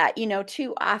with that,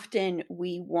 too often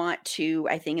we want to,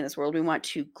 I think in this world, we want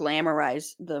to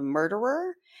glamorize the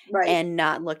murderer, Right. and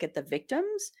not look at the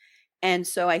victims. And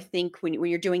so I think when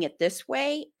you're doing it this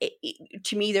way,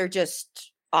 to me, they're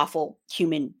just awful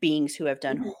human beings who have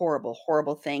done horrible,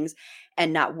 horrible things.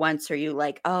 And not once are you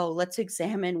like, oh, let's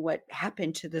examine what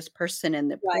happened to this person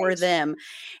and poor Right. them.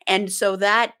 And so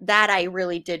that I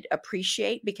really did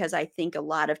appreciate, because I think a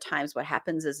lot of times what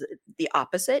happens is the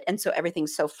opposite. And so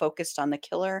everything's so focused on the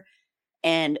killer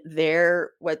and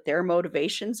what their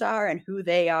motivations are and who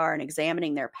they are and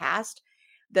examining their past,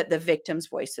 that the victims'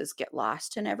 voices get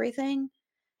lost in everything.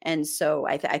 And so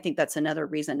I think that's another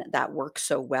reason that works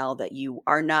so well, that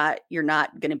you're not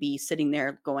going to be sitting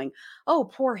there going, oh,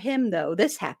 poor him, though,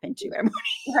 this happened to him.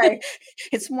 Right.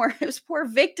 It's poor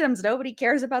victims. Nobody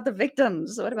cares about the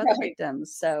victims. What about the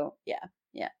victims? So yeah.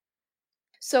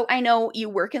 So I know you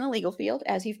work in the legal field,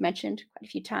 as you've mentioned quite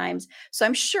a few times. So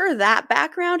I'm sure that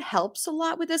background helps a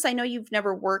lot with this. I know you've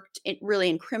never worked really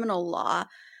in criminal law,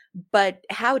 but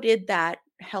how did that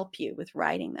help you with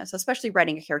writing this, especially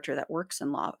writing a character that works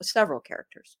in law, several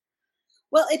characters?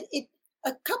 Well, it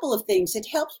a couple of things. It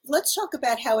helped. Let's talk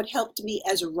about how it helped me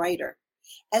as a writer.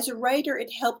 As a writer,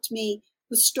 it helped me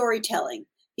with storytelling,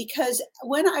 because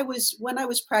when I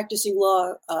was practicing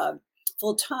law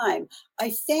full time,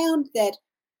 I found that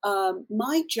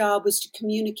my job was to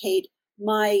communicate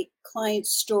my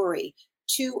client's story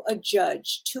to a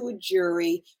judge, to a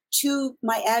jury, to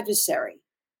my adversary.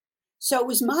 So it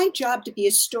was my job to be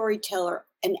a storyteller,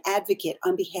 an advocate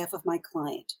on behalf of my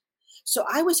client. So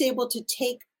I was able to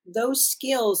take those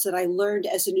skills that I learned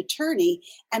as an attorney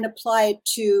and apply it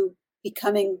to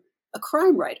becoming a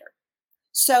crime writer.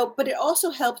 So, but it also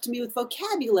helped me with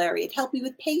vocabulary. It helped me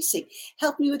with pacing,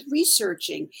 helped me with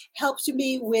researching, helped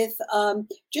me with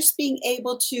just being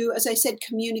able to, as I said,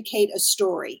 communicate a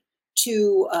story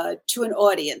to an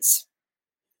audience.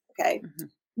 Okay. Mm-hmm.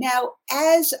 Now,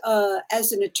 as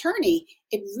an attorney,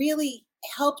 it really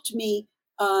helped me.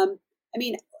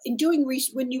 In doing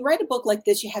when you write a book like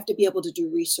this, you have to be able to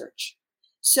do research.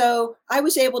 So I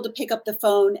was able to pick up the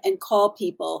phone and call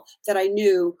people that I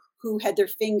knew who had their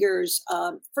fingers,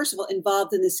 first of all,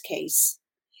 involved in this case,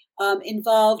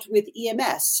 involved with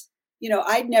EMS.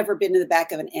 I'd never been in the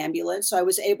back of an ambulance, so I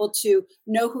was able to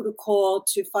know who to call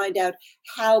to find out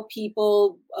how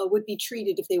people would be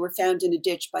treated if they were found in a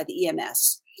ditch by the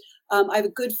EMS. I have a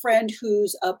good friend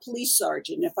who's a police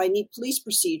sergeant. If I need police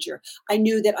procedure, I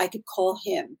knew that I could call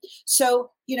him.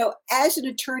 So, as an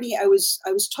attorney, I was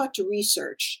taught to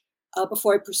research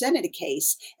before I presented a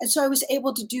case. And so I was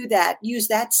able to do that, use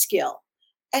that skill.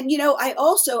 And,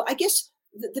 I guess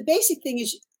the basic thing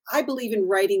is I believe in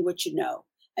writing what you know.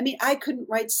 I couldn't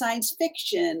write science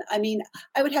fiction.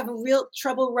 I would have a real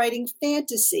trouble writing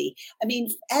fantasy.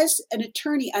 As an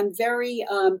attorney, I'm very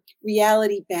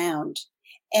reality bound.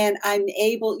 And I'm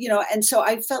able, and so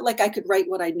I felt like I could write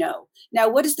what I know. Now,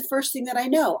 what is the first thing that I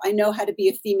know? I know how to be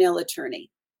a female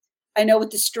attorney. I know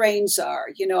what the strains are.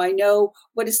 I know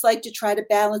what it's like to try to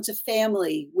balance a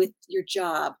family with your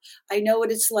job. I know what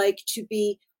it's like to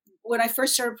be, when I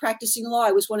first started practicing law,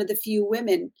 I was one of the few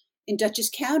women in Dutchess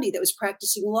County that was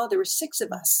practicing law. There were 6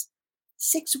 of us,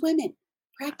 6 women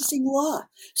practicing law.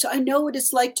 So I know what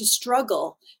it's like to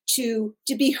struggle to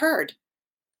be heard.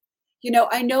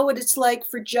 I know what it's like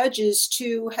for judges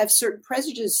to have certain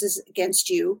prejudices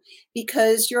against you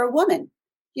because you're a woman.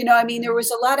 There was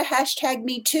a lot of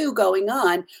 #MeToo going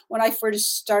on when I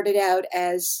first started out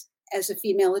as a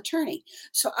female attorney.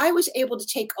 So I was able to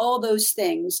take all those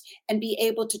things and be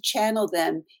able to channel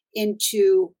them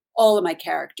into all of my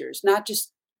characters, not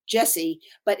just Jesse,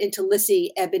 but into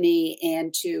Lissy, Ebony,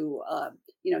 and to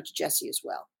Jesse as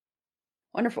well.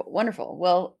 Wonderful. Wonderful.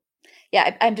 Well,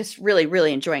 yeah, I'm just really,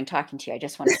 really enjoying talking to you. I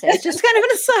just want to say it's just kind of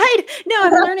an aside. No,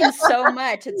 I'm learning so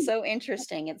much. It's so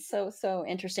interesting. It's so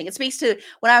interesting. It speaks to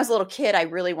when I was a little kid, I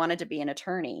really wanted to be an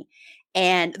attorney.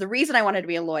 And the reason I wanted to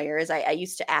be a lawyer is I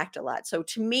used to act a lot. So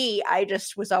to me, I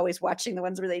just was always watching the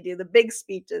ones where they do the big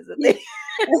speeches.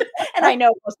 And I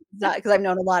know most of not because I've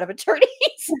known a lot of attorneys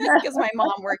because my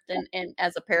mom worked in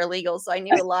as a paralegal. So I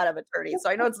knew a lot of attorneys. So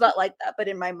I know it's not like that. But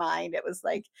in my mind, it was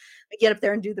like, I get up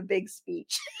there and do the big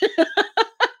speech.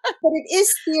 But it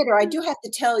is theater. I do have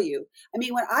to tell you.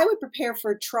 When I would prepare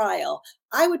for a trial,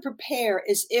 I would prepare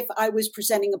as if I was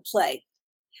presenting a play,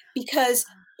 because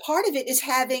part of it is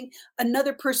having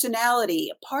another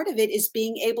personality. Part of it is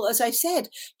being able, as I said,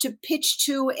 to pitch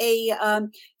to a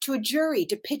jury,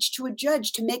 to pitch to a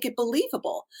judge, to make it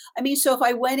believable. So if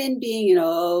I went in being,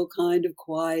 kind of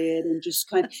quiet and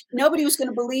just nobody was going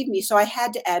to believe me. So I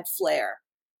had to add flair,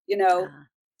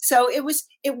 So it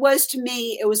was to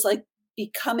me, it was like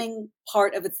becoming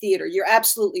part of a theater. You're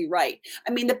absolutely right.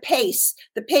 The pace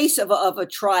of a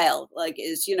trial,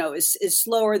 is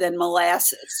slower than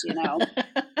molasses,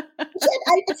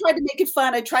 I tried to make it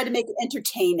fun. I tried to make it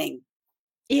entertaining.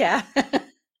 Yeah.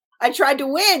 I tried to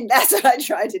win. That's what I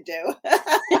tried to do.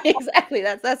 Exactly.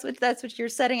 That's what you're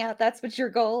setting out. That's what your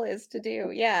goal is to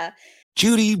do. Yeah.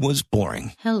 Judy was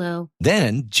boring. Hello.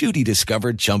 Then Judy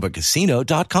discovered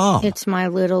ChumbaCasino.com. It's my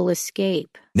little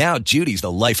escape. Now Judy's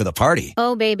the life of the party.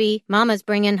 Oh, baby, mama's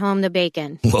bringing home the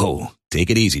bacon. Whoa, take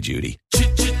it easy, Judy.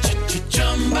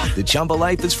 The Chumba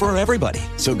life is for everybody.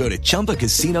 So go to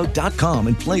ChumbaCasino.com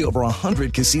and play over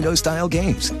 100 casino-style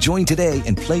games. Join today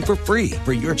and play for free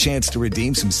for your chance to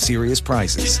redeem some serious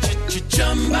prizes.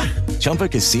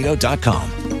 ChumbaCasino.com.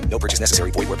 No purchase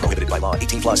necessary. Void where prohibited by law.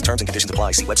 18+ terms and conditions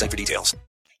apply. See website for details.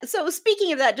 So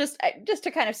speaking of that, just to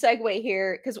kind of segue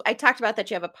here, because I talked about that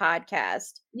you have a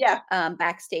podcast. Yeah.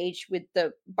 Backstage with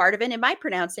the Bardavon. Am I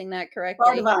pronouncing that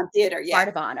correctly? Bardavon Theater, yeah.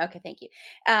 Bardavon. Okay, thank you.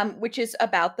 Which is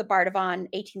about the Bardavon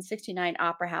 1869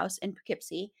 Opera House in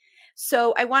Poughkeepsie.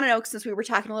 So I want to know, since we were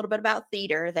talking a little bit about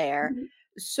theater there, mm-hmm.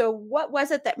 So what was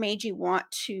it that made you want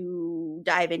to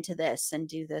dive into this and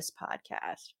do this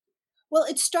podcast? Well,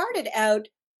 it started out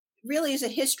really as a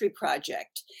history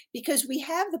project, because we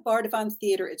have the Bardavon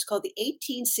Theater. It's called the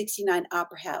 1869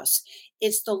 Opera House.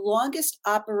 It's the longest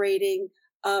operating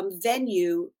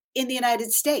venue in the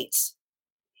United States.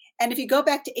 And if you go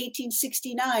back to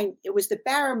 1869, it was the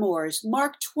Barrymores,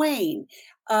 Mark Twain,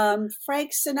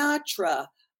 Frank Sinatra,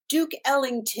 Duke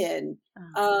Ellington,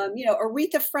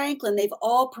 Aretha Franklin. They've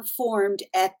all performed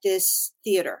at this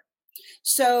theater.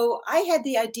 So I had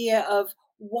the idea of,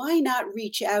 why not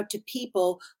reach out to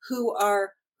people who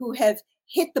have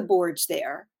hit the boards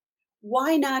there?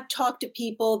 Why not talk to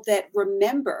people that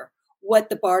remember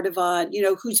what the Bardavon,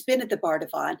 who's been at the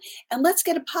Bardavon, and let's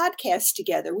get a podcast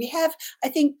together. We have, I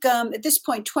think, at this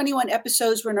point, 21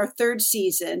 episodes. We're in our third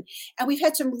season, and we've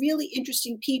had some really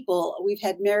interesting people. We've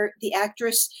had the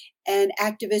actress and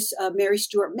activist Mary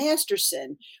Stuart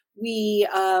Masterson. We've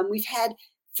had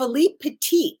Philippe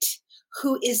Petit,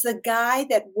 who is the guy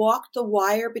that walked the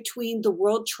wire between the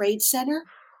World Trade Center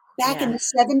back in the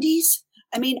 70s.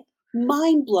 I mean,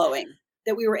 mind-blowing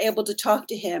that we were able to talk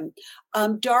to him.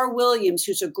 Dar Williams,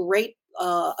 who's a great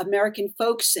American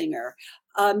folk singer.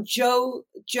 Joe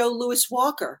Louis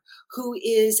Walker, who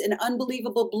is an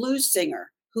unbelievable blues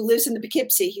singer who lives in the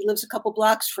Poughkeepsie. He lives a couple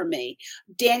blocks from me.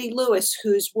 Danny Lewis,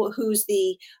 who's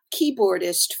the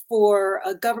keyboardist for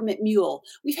Government Mule.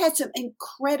 We've had some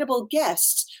incredible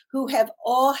guests who have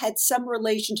all had some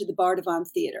relation to the Bardavon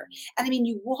Theater. And I mean,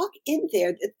 you walk in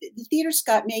there, the theater's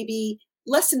got maybe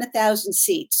less than 1,000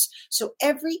 seats. So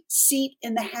every seat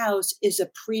in the house is a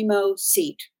primo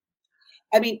seat.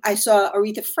 I mean, I saw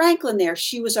Aretha Franklin there.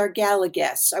 She was our gala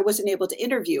guest. I wasn't able to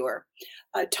interview her.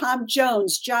 Tom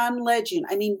Jones, John Legend.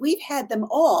 I mean, we've had them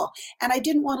all. And I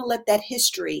didn't want to let that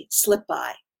history slip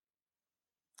by.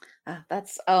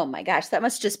 Oh my gosh, that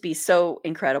must just be so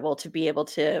incredible to be able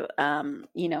to,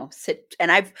 sit.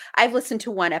 And I've listened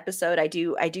to one episode. I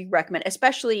do recommend,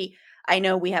 especially, I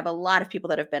know we have a lot of people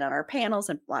that have been on our panels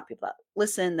and a lot of people that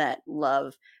listen that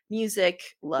love music,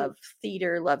 love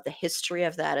theater, love the history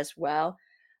of that as well.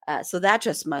 So that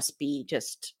just must be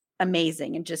just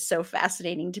amazing and just so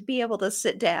fascinating to be able to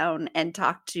sit down and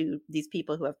talk to these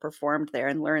people who have performed there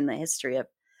and learn the history of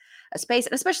a space,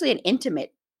 and especially an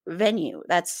intimate venue.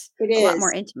 That's a lot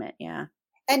more intimate. Yeah.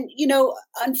 And,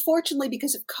 unfortunately,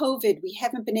 because of COVID, we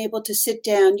haven't been able to sit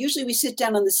down. Usually we sit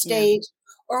down on the stage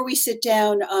or we sit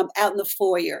down out in the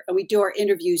foyer and we do our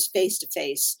interviews face to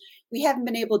face. We haven't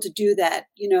been able to do that,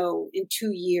 in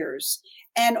 2 years.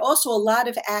 And also a lot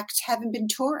of acts haven't been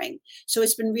touring. So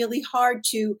it's been really hard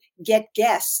to get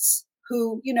guests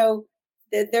who,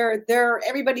 they're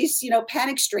everybody's,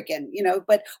 panic stricken,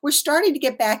 but we're starting to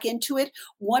get back into it.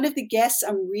 One of the guests,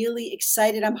 I'm really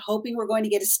excited. I'm hoping we're going to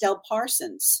get Estelle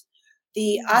Parsons,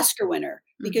 the Oscar winner,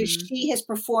 because she has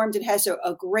performed and has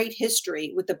a great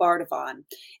history with the Bardavon.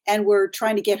 And we're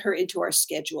trying to get her into our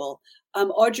schedule.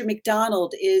 Audra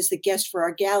McDonald is the guest for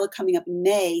our gala coming up in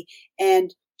May,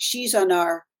 and she's on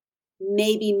our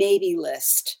maybe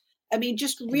list. I mean,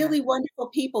 just really wonderful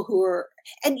people who are,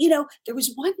 and there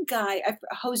was one guy,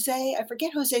 Jose, I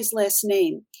forget Jose's last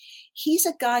name. He's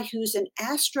a guy who's an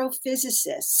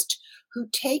astrophysicist who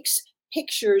takes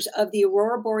pictures of the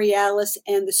aurora borealis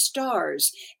and the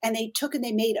stars, and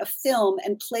they made a film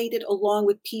and played it along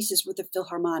with pieces with the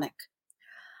Philharmonic.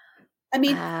 I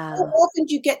mean, how often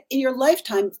do you get in your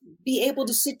lifetime be able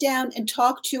to sit down and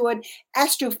talk to an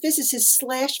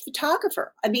astrophysicist /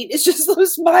 photographer? I mean, it's just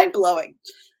mind blowing.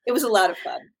 It was a lot of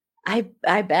fun.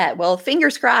 I bet. Well,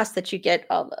 fingers crossed that you get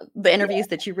all the interviews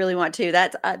that you really want to.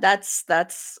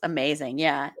 That's amazing.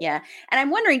 Yeah. And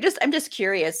I'm wondering, I'm just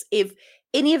curious if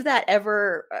any of that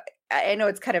ever, I know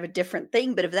it's kind of a different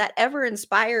thing, but if that ever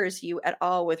inspires you at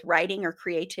all with writing or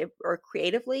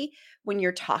creatively when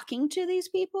you're talking to these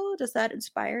people, does that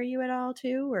inspire you at all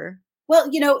too? Or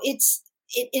well,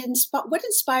 what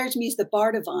inspires me is the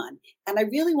Bardavon, and I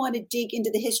really want to dig into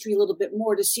the history a little bit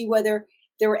more to see whether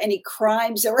there were any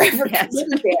crimes that were ever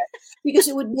committed there, because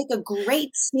it would make a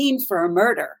great scene for a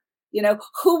murder.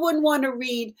 Who wouldn't want to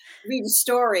read a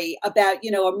story about,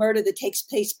 a murder that takes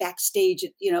place backstage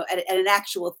at an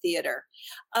actual theater.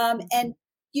 And,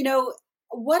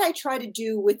 what I try to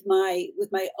do with my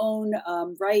own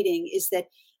writing is that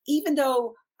even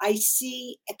though I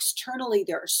see externally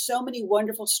there are so many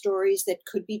wonderful stories that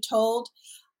could be told,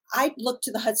 I look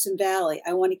to the Hudson Valley.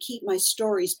 I want to keep my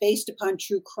stories based upon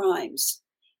true crimes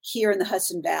here in the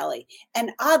Hudson Valley.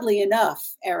 And oddly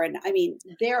enough, Erin, I mean,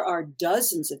 there are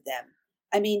dozens of them.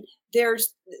 I mean,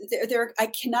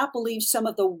 I cannot believe some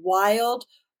of the wild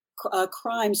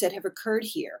crimes that have occurred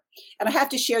here. And I have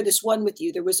to share this one with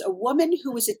you. There was a woman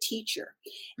who was a teacher,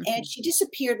 and she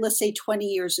disappeared, let's say 20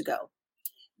 years ago.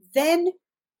 Then,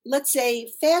 let's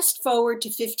say, fast forward to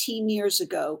 15 years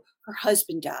ago, her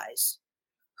husband dies.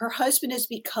 Her husband has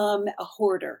become a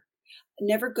hoarder,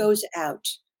 never goes out.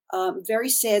 Very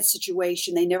sad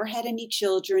situation. They never had any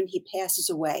children. He passes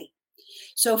away.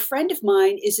 So a friend of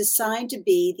mine is assigned to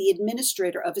be the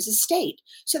administrator of his estate.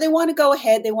 So they want to go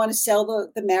ahead, they want to sell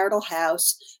the marital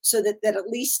house so that at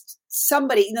least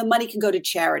somebody, money can go to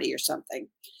charity or something.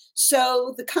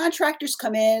 So the contractors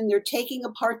come in, they're taking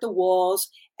apart the walls,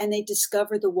 and they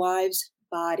discover the wife's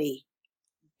body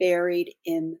buried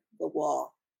in the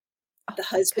wall. The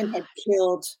husband had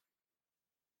killed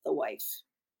the wife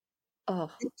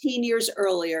 15 years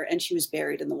earlier, and she was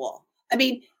buried in the wall. I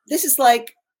mean, this is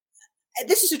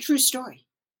a true story.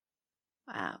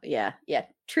 Wow. Yeah. Yeah.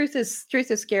 Truth is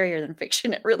scarier than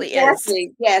fiction. It really is.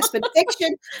 Exactly. Yes, but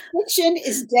fiction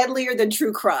is deadlier than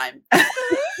true crime.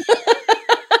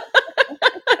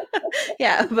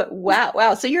 Yeah, but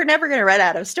wow. So you're never going to run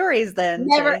out of stories then.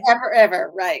 Never,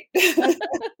 ever. Right.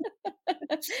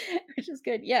 Which is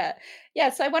good. Yeah. Yeah.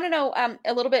 So I want to know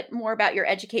a little bit more about your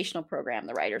educational program,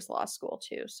 the Writers Law School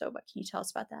too. So what can you tell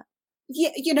us about that? Yeah,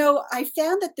 I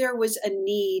found that there was a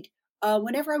need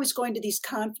whenever I was going to these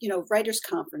writers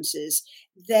conferences,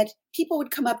 that people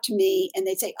would come up to me and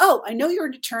they'd say, "Oh, I know you're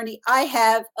an attorney. I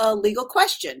have a legal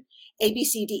question, A, B,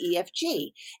 C, D, E, F,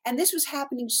 G." And this was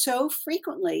happening so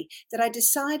frequently that I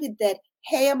decided that,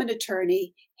 hey, I'm an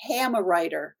attorney. Hey, I'm a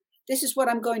writer. This is what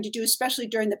I'm going to do, especially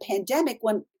during the pandemic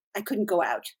when I couldn't go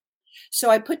out. So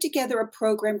I put together a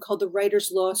program called the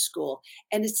Writers Law School,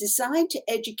 and it's designed to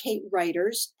educate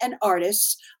writers and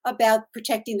artists about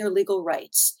protecting their legal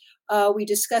rights. We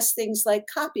discuss things like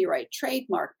copyright,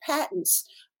 trademark, patents,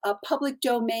 public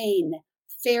domain,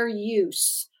 fair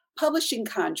use, publishing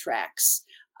contracts,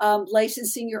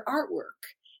 licensing your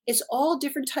artwork. It's all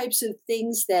different types of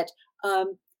things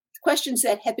questions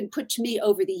that have been put to me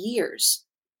over the years,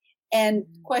 and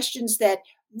questions that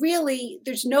really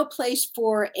there's no place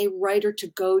for a writer to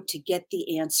go to get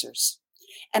the answers.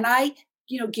 And I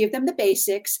give them the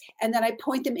basics, and then I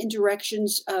point them in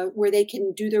directions where they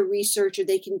can do their research, or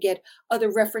they can get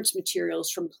other reference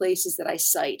materials from places that I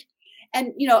cite.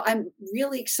 And, I'm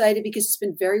really excited because it's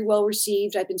been very well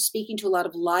received. I've been speaking to a lot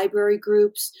of library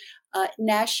groups,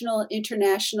 national and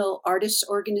international artists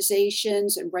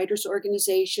organizations and writers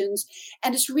organizations.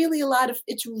 And it's really a lot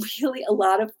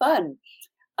of fun.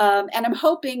 And I'm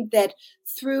hoping that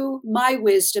through my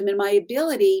wisdom and my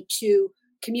ability to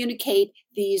communicate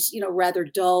these, rather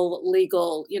dull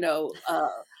legal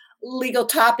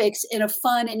topics in a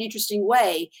fun and interesting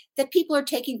way, that people are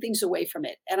taking things away from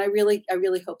it. And I really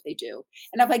hope they do.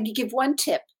 And if I could give one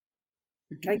tip,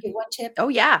 can I give one tip? Oh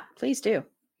yeah, please do.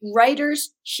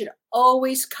 Writers should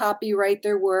always copyright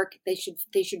their work. They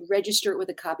should register it with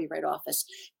a copyright office.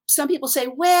 Some people say,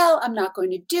 well, I'm not going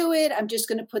to do it. I'm just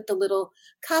going to put the little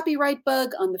copyright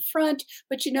bug on the front.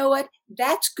 But you know what?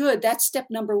 That's good. That's step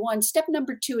number one. Step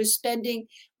number two is spending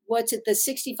the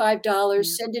 $65,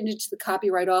 send it into the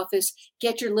copyright office,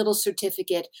 get your little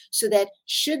certificate, so that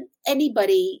should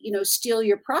anybody, steal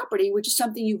your property, which is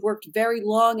something you've worked very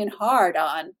long and hard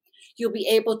on, you'll be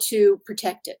able to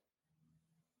protect it.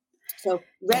 So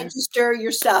register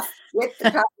your stuff with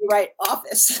the copyright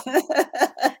office.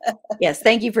 Yes,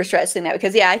 thank you for stressing that,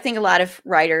 because I think a lot of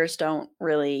writers don't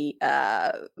really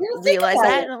realize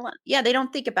that. Yeah, they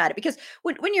don't think about it, because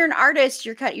when you're an artist,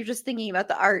 you're just thinking about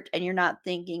the art, and you're not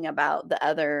thinking about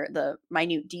the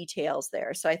minute details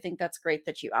there. So I think that's great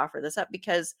that you offer this up,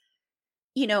 because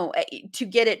to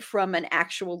get it from an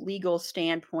actual legal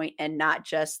standpoint, and not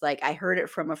just like I heard it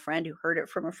from a friend who heard it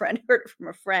from a friend who heard it from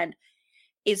a friend,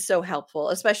 is so helpful,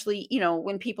 especially,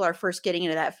 when people are first getting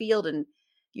into that field and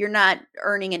you're not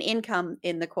earning an income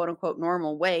in the quote unquote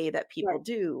normal way that people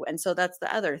do. And so that's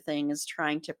the other thing, is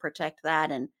trying to protect that.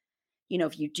 And,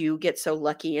 if you do get so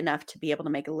lucky enough to be able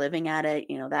to make a living at it,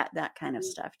 that kind of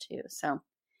stuff too. So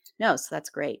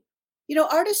that's great.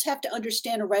 Artists have to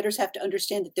understand, or writers have to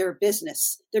understand, that they're a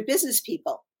business. They're business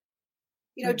people.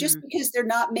 Just because they're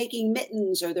not making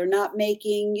mittens, or they're not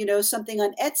making, something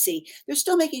on Etsy, they're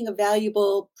still making a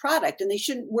valuable product, and they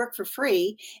shouldn't work for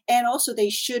free. And also they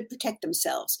should protect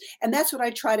themselves. And that's what I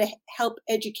try to help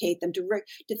educate them to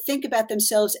think about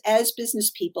themselves as business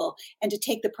people, and to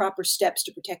take the proper steps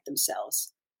to protect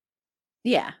themselves.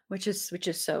 Yeah, which is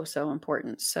so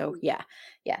important. So yeah.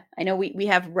 I know we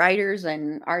have writers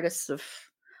and artists of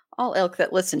all ilk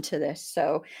that listen to this.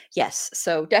 So yes,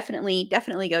 so definitely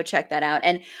go check that out.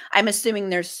 And I'm assuming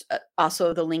there's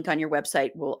also the link on your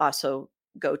website will also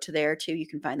go to there too. You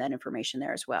can find that information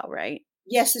there as well, right?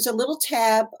 Yes, there's a little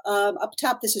tab up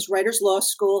top. This is Writers Law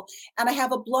School, and I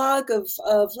have a blog of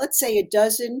let's say a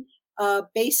dozen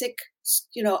basic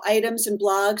items and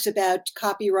blogs about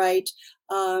copyright,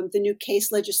 the new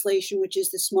case legislation, which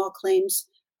is the small claims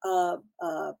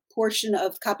portion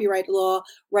of copyright law,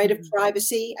 right of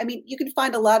privacy. I mean, you can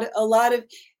find a lot of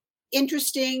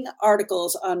interesting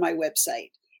articles on my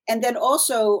website. And then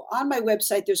also on my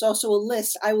website, there's also a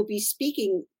list. I will be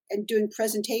speaking and doing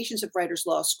presentations of Writers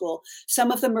Law School.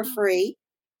 Some of them are free.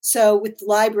 So with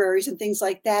libraries and things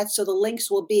like that. So the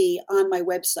links will be on my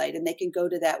website and they can go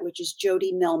to that, which is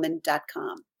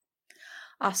jodymillman.com.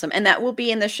 Awesome. And that will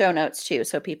be in the show notes too.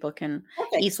 So people can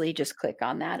Perfect. easily just click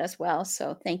on that as well.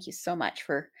 So thank you so much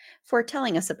for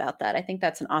telling us about that. I think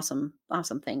that's an awesome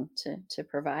thing to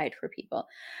provide for people.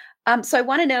 So I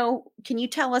want to know, can you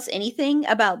tell us anything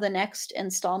about the next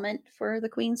installment for the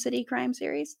Queen City Crime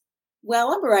series?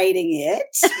 Well, I'm writing it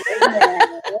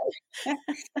right now.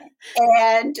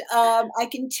 And I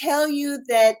can tell you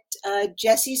that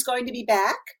Jesse's going to be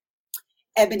back.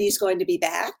 Ebony's going to be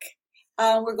back.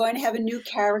 We're going to have a new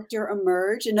character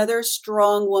emerge, another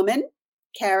strong woman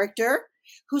character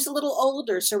who's a little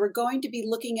older. So we're going to be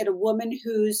looking at a woman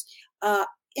who's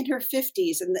in her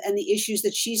 50s and the issues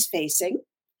that she's facing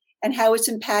and how it's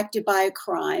impacted by a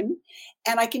crime.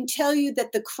 And I can tell you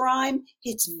that the crime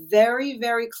hits very,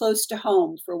 very close to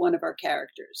home for one of our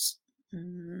characters.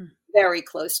 Very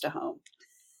close to home.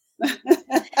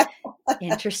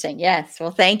 Interesting. Yes.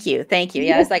 Well, thank you. Thank you.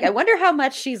 Yeah. I was like, I wonder how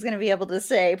much she's going to be able to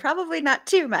say. Probably not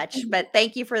too much, but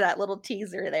thank you for that little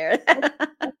teaser there.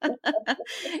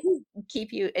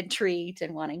 Keep you intrigued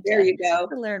and wanting There you go.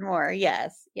 to learn more.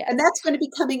 Yes. Yes. And that's going to be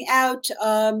coming out,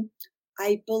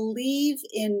 I believe,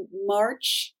 in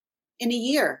March, in a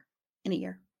year. In a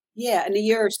year. Yeah, in a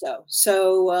year or so.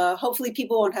 So hopefully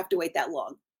people won't have to wait that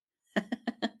long.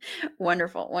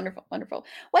 Wonderful, wonderful, wonderful.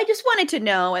 Well, I just wanted to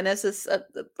know, and this is a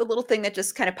little thing that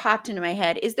just kind of popped into my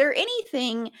head. Is there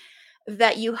anything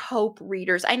that you hope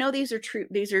readers, I know these are true,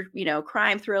 these are,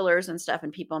 crime thrillers and stuff,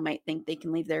 and people might think they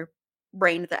can leave their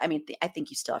brain. I think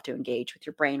you still have to engage with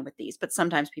your brain with these, but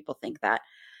sometimes people think that.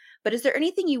 But is there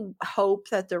anything you hope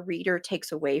that the reader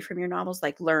takes away from your novels,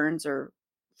 like learns or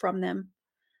from them?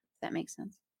 If that makes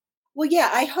sense. Well, yeah,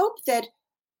 I hope that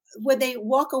when they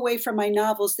walk away from my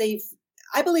novels,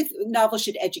 I believe novels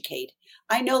should educate.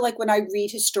 I know, like when I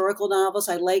read historical novels,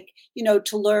 I like,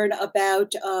 to learn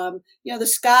about, the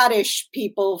Scottish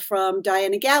people from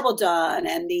Diana Gabaldon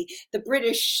and the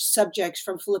British subjects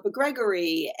from Philippa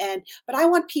Gregory. But I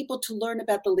want people to learn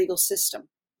about the legal system.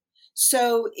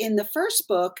 So in the first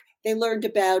book, they learned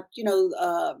about,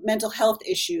 mental health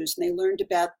issues, and they learned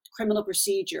about criminal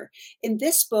procedure. In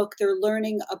this book, they're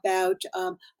learning about,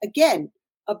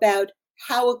 about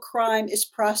how a crime is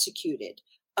prosecuted.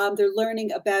 They're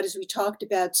learning about, as we talked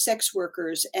about, sex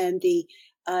workers and the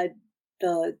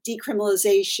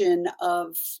decriminalization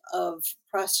of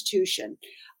prostitution.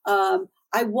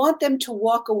 I want them to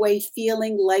walk away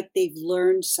feeling like they've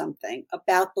learned something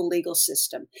about the legal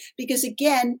system. Because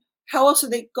again, how else are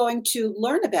they going to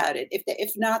learn about it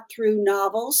if not through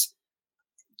novels?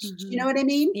 You know what I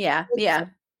mean? Yeah, yeah.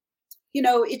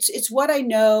 It's what I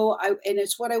know, and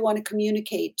it's what I want to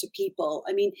communicate to people.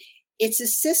 I mean, it's a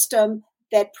system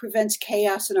that prevents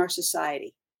chaos in our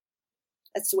society.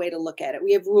 That's the way to look at it.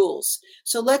 We have rules.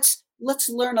 So let's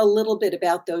learn a little bit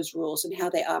about those rules and how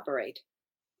they operate.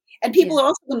 And people are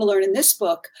also going to learn in this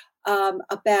book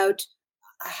about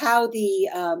how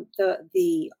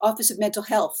the Office of Mental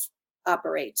Health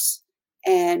operates.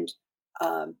 And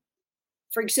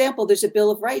for example, there's a Bill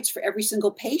of Rights for every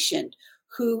single patient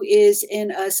who is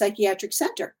in a psychiatric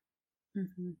center,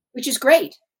 which is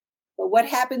great. But what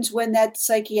happens when that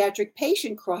psychiatric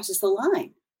patient crosses the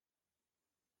line?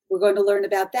 We're going to learn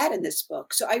about that in this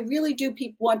book. So I really do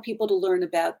want people to learn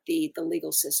about the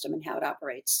legal system and how it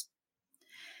operates.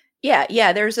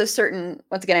 Yeah. There's a certain,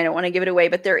 once again, I don't want to give it away,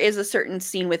 but there is a certain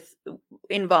scene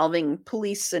involving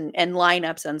police and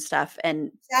lineups and stuff,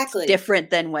 and exactly different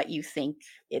than what you think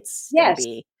it's going to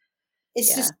be.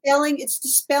 It's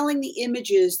dispelling the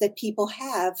images that people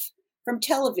have from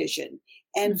television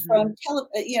and from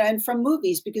and from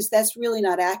movies, because that's really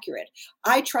not accurate.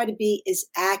 I try to be as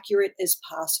accurate as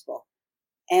possible,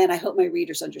 and I hope my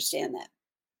readers understand that.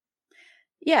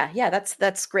 Yeah,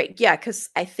 that's great. Yeah, because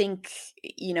I think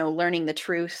learning the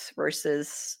truth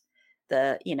versus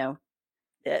the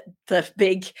the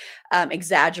big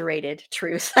exaggerated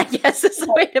truth, I guess is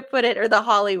the way to put it, or the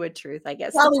Hollywood truth, I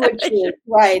guess. Hollywood truth,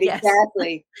 right? Yes.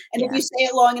 Exactly. And if you say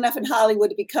it long enough in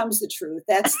Hollywood, it becomes the truth.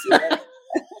 That's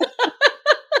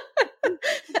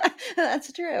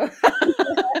that's true.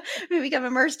 We become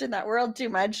immersed in that world too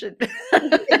much, and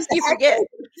exactly. you forget.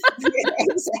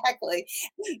 Exactly.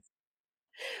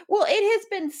 Well, it has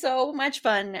been so much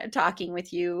fun talking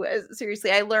with you.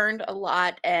 Seriously, I learned a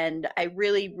lot, and I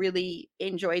really, really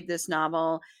enjoyed this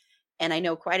novel. And I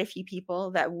know quite a few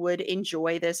people that would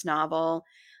enjoy this novel.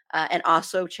 And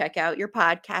also check out your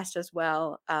podcast as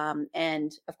well.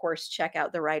 And of course, check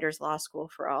out the Writers Law School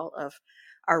for all of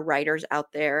our writers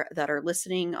out there that are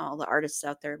listening, all the artists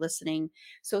out there listening.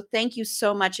 So thank you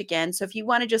so much again. So if you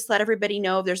want to just let everybody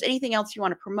know if there's anything else you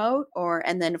want to promote,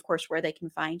 and then of course where they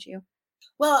can find you.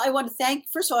 Well, I want to thank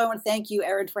you,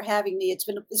 Erin, for having me. It's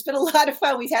been a lot of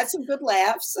fun. We've had some good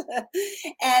laughs.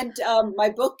 And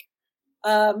my book,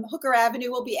 Hooker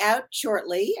Avenue, will be out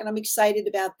shortly, and I'm excited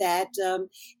about that.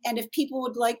 And if people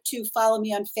would like to follow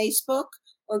me on Facebook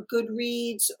or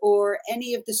Goodreads or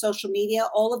any of the social media,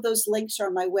 all of those links are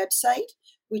on my website,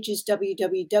 which is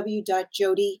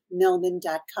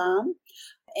www.jodymillman.com.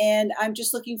 And I'm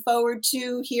just looking forward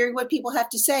to hearing what people have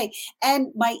to say.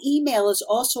 And my email is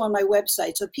also on my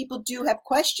website. So if people do have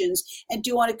questions and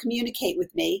do want to communicate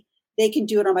with me, they can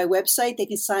do it on my website. They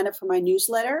can sign up for my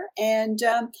newsletter. And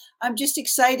I'm just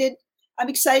excited. I'm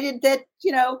excited that,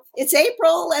 it's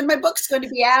April and my book's going to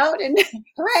be out, and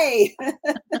hooray.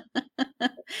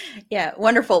 Yeah,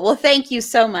 wonderful. Well, thank you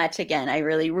so much again. I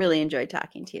really, really enjoyed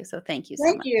talking to you. So thank you so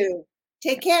much. Thank you.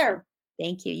 Take care.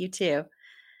 Thank you. You too.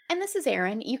 And this is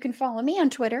Erin. You can follow me on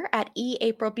Twitter at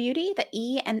eAprilBeauty. The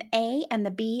E and A and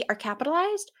the B are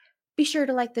capitalized. Be sure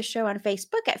to like the show on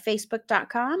Facebook at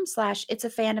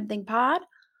facebook.com/itsafandom-thing-pod.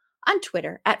 On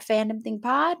Twitter at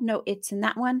fandomthingpod. No it's in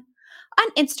that one. On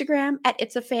Instagram at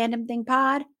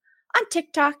itsafandom-thing-pod. On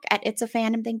TikTok at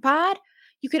itsafandom-thing-pod.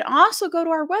 You can also go to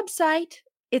our website,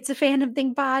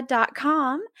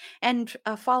 itsafandom-thing-pod.com, and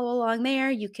follow along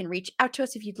there. You can reach out to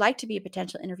us if you'd like to be a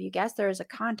potential interview guest. There is a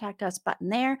contact us button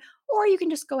there, or you can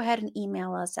just go ahead and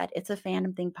email us at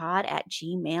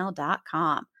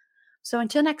itsafandom-thing-pod@gmail.com. So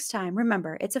until next time,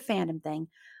 remember, it's a fandom thing.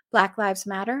 Black Lives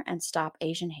Matter and stop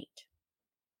Asian hate.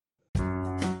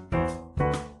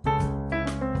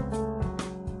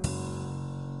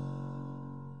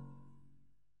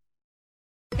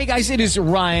 Hey guys, it is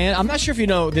Ryan. I'm not sure if you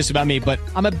know this about me, but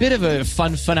I'm a bit of a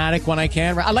fun fanatic when I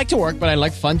can. I like to work, but I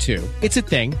like fun too. It's a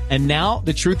thing. And now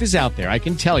the truth is out there. I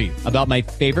can tell you about my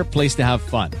favorite place to have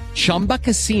fun. Chumba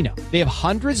Casino. They have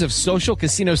hundreds of social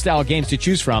casino style games to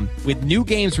choose from with new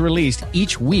games released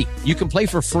each week. You can play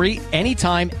for free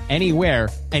anytime, anywhere.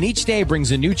 And each day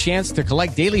brings a new chance to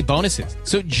collect daily bonuses.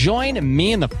 So join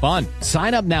me in the fun.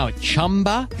 Sign up now at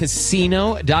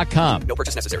ChumbaCasino.com. No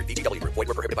purchase necessary. VGW Group. Void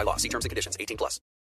where prohibited by law. See terms and conditions. 18+.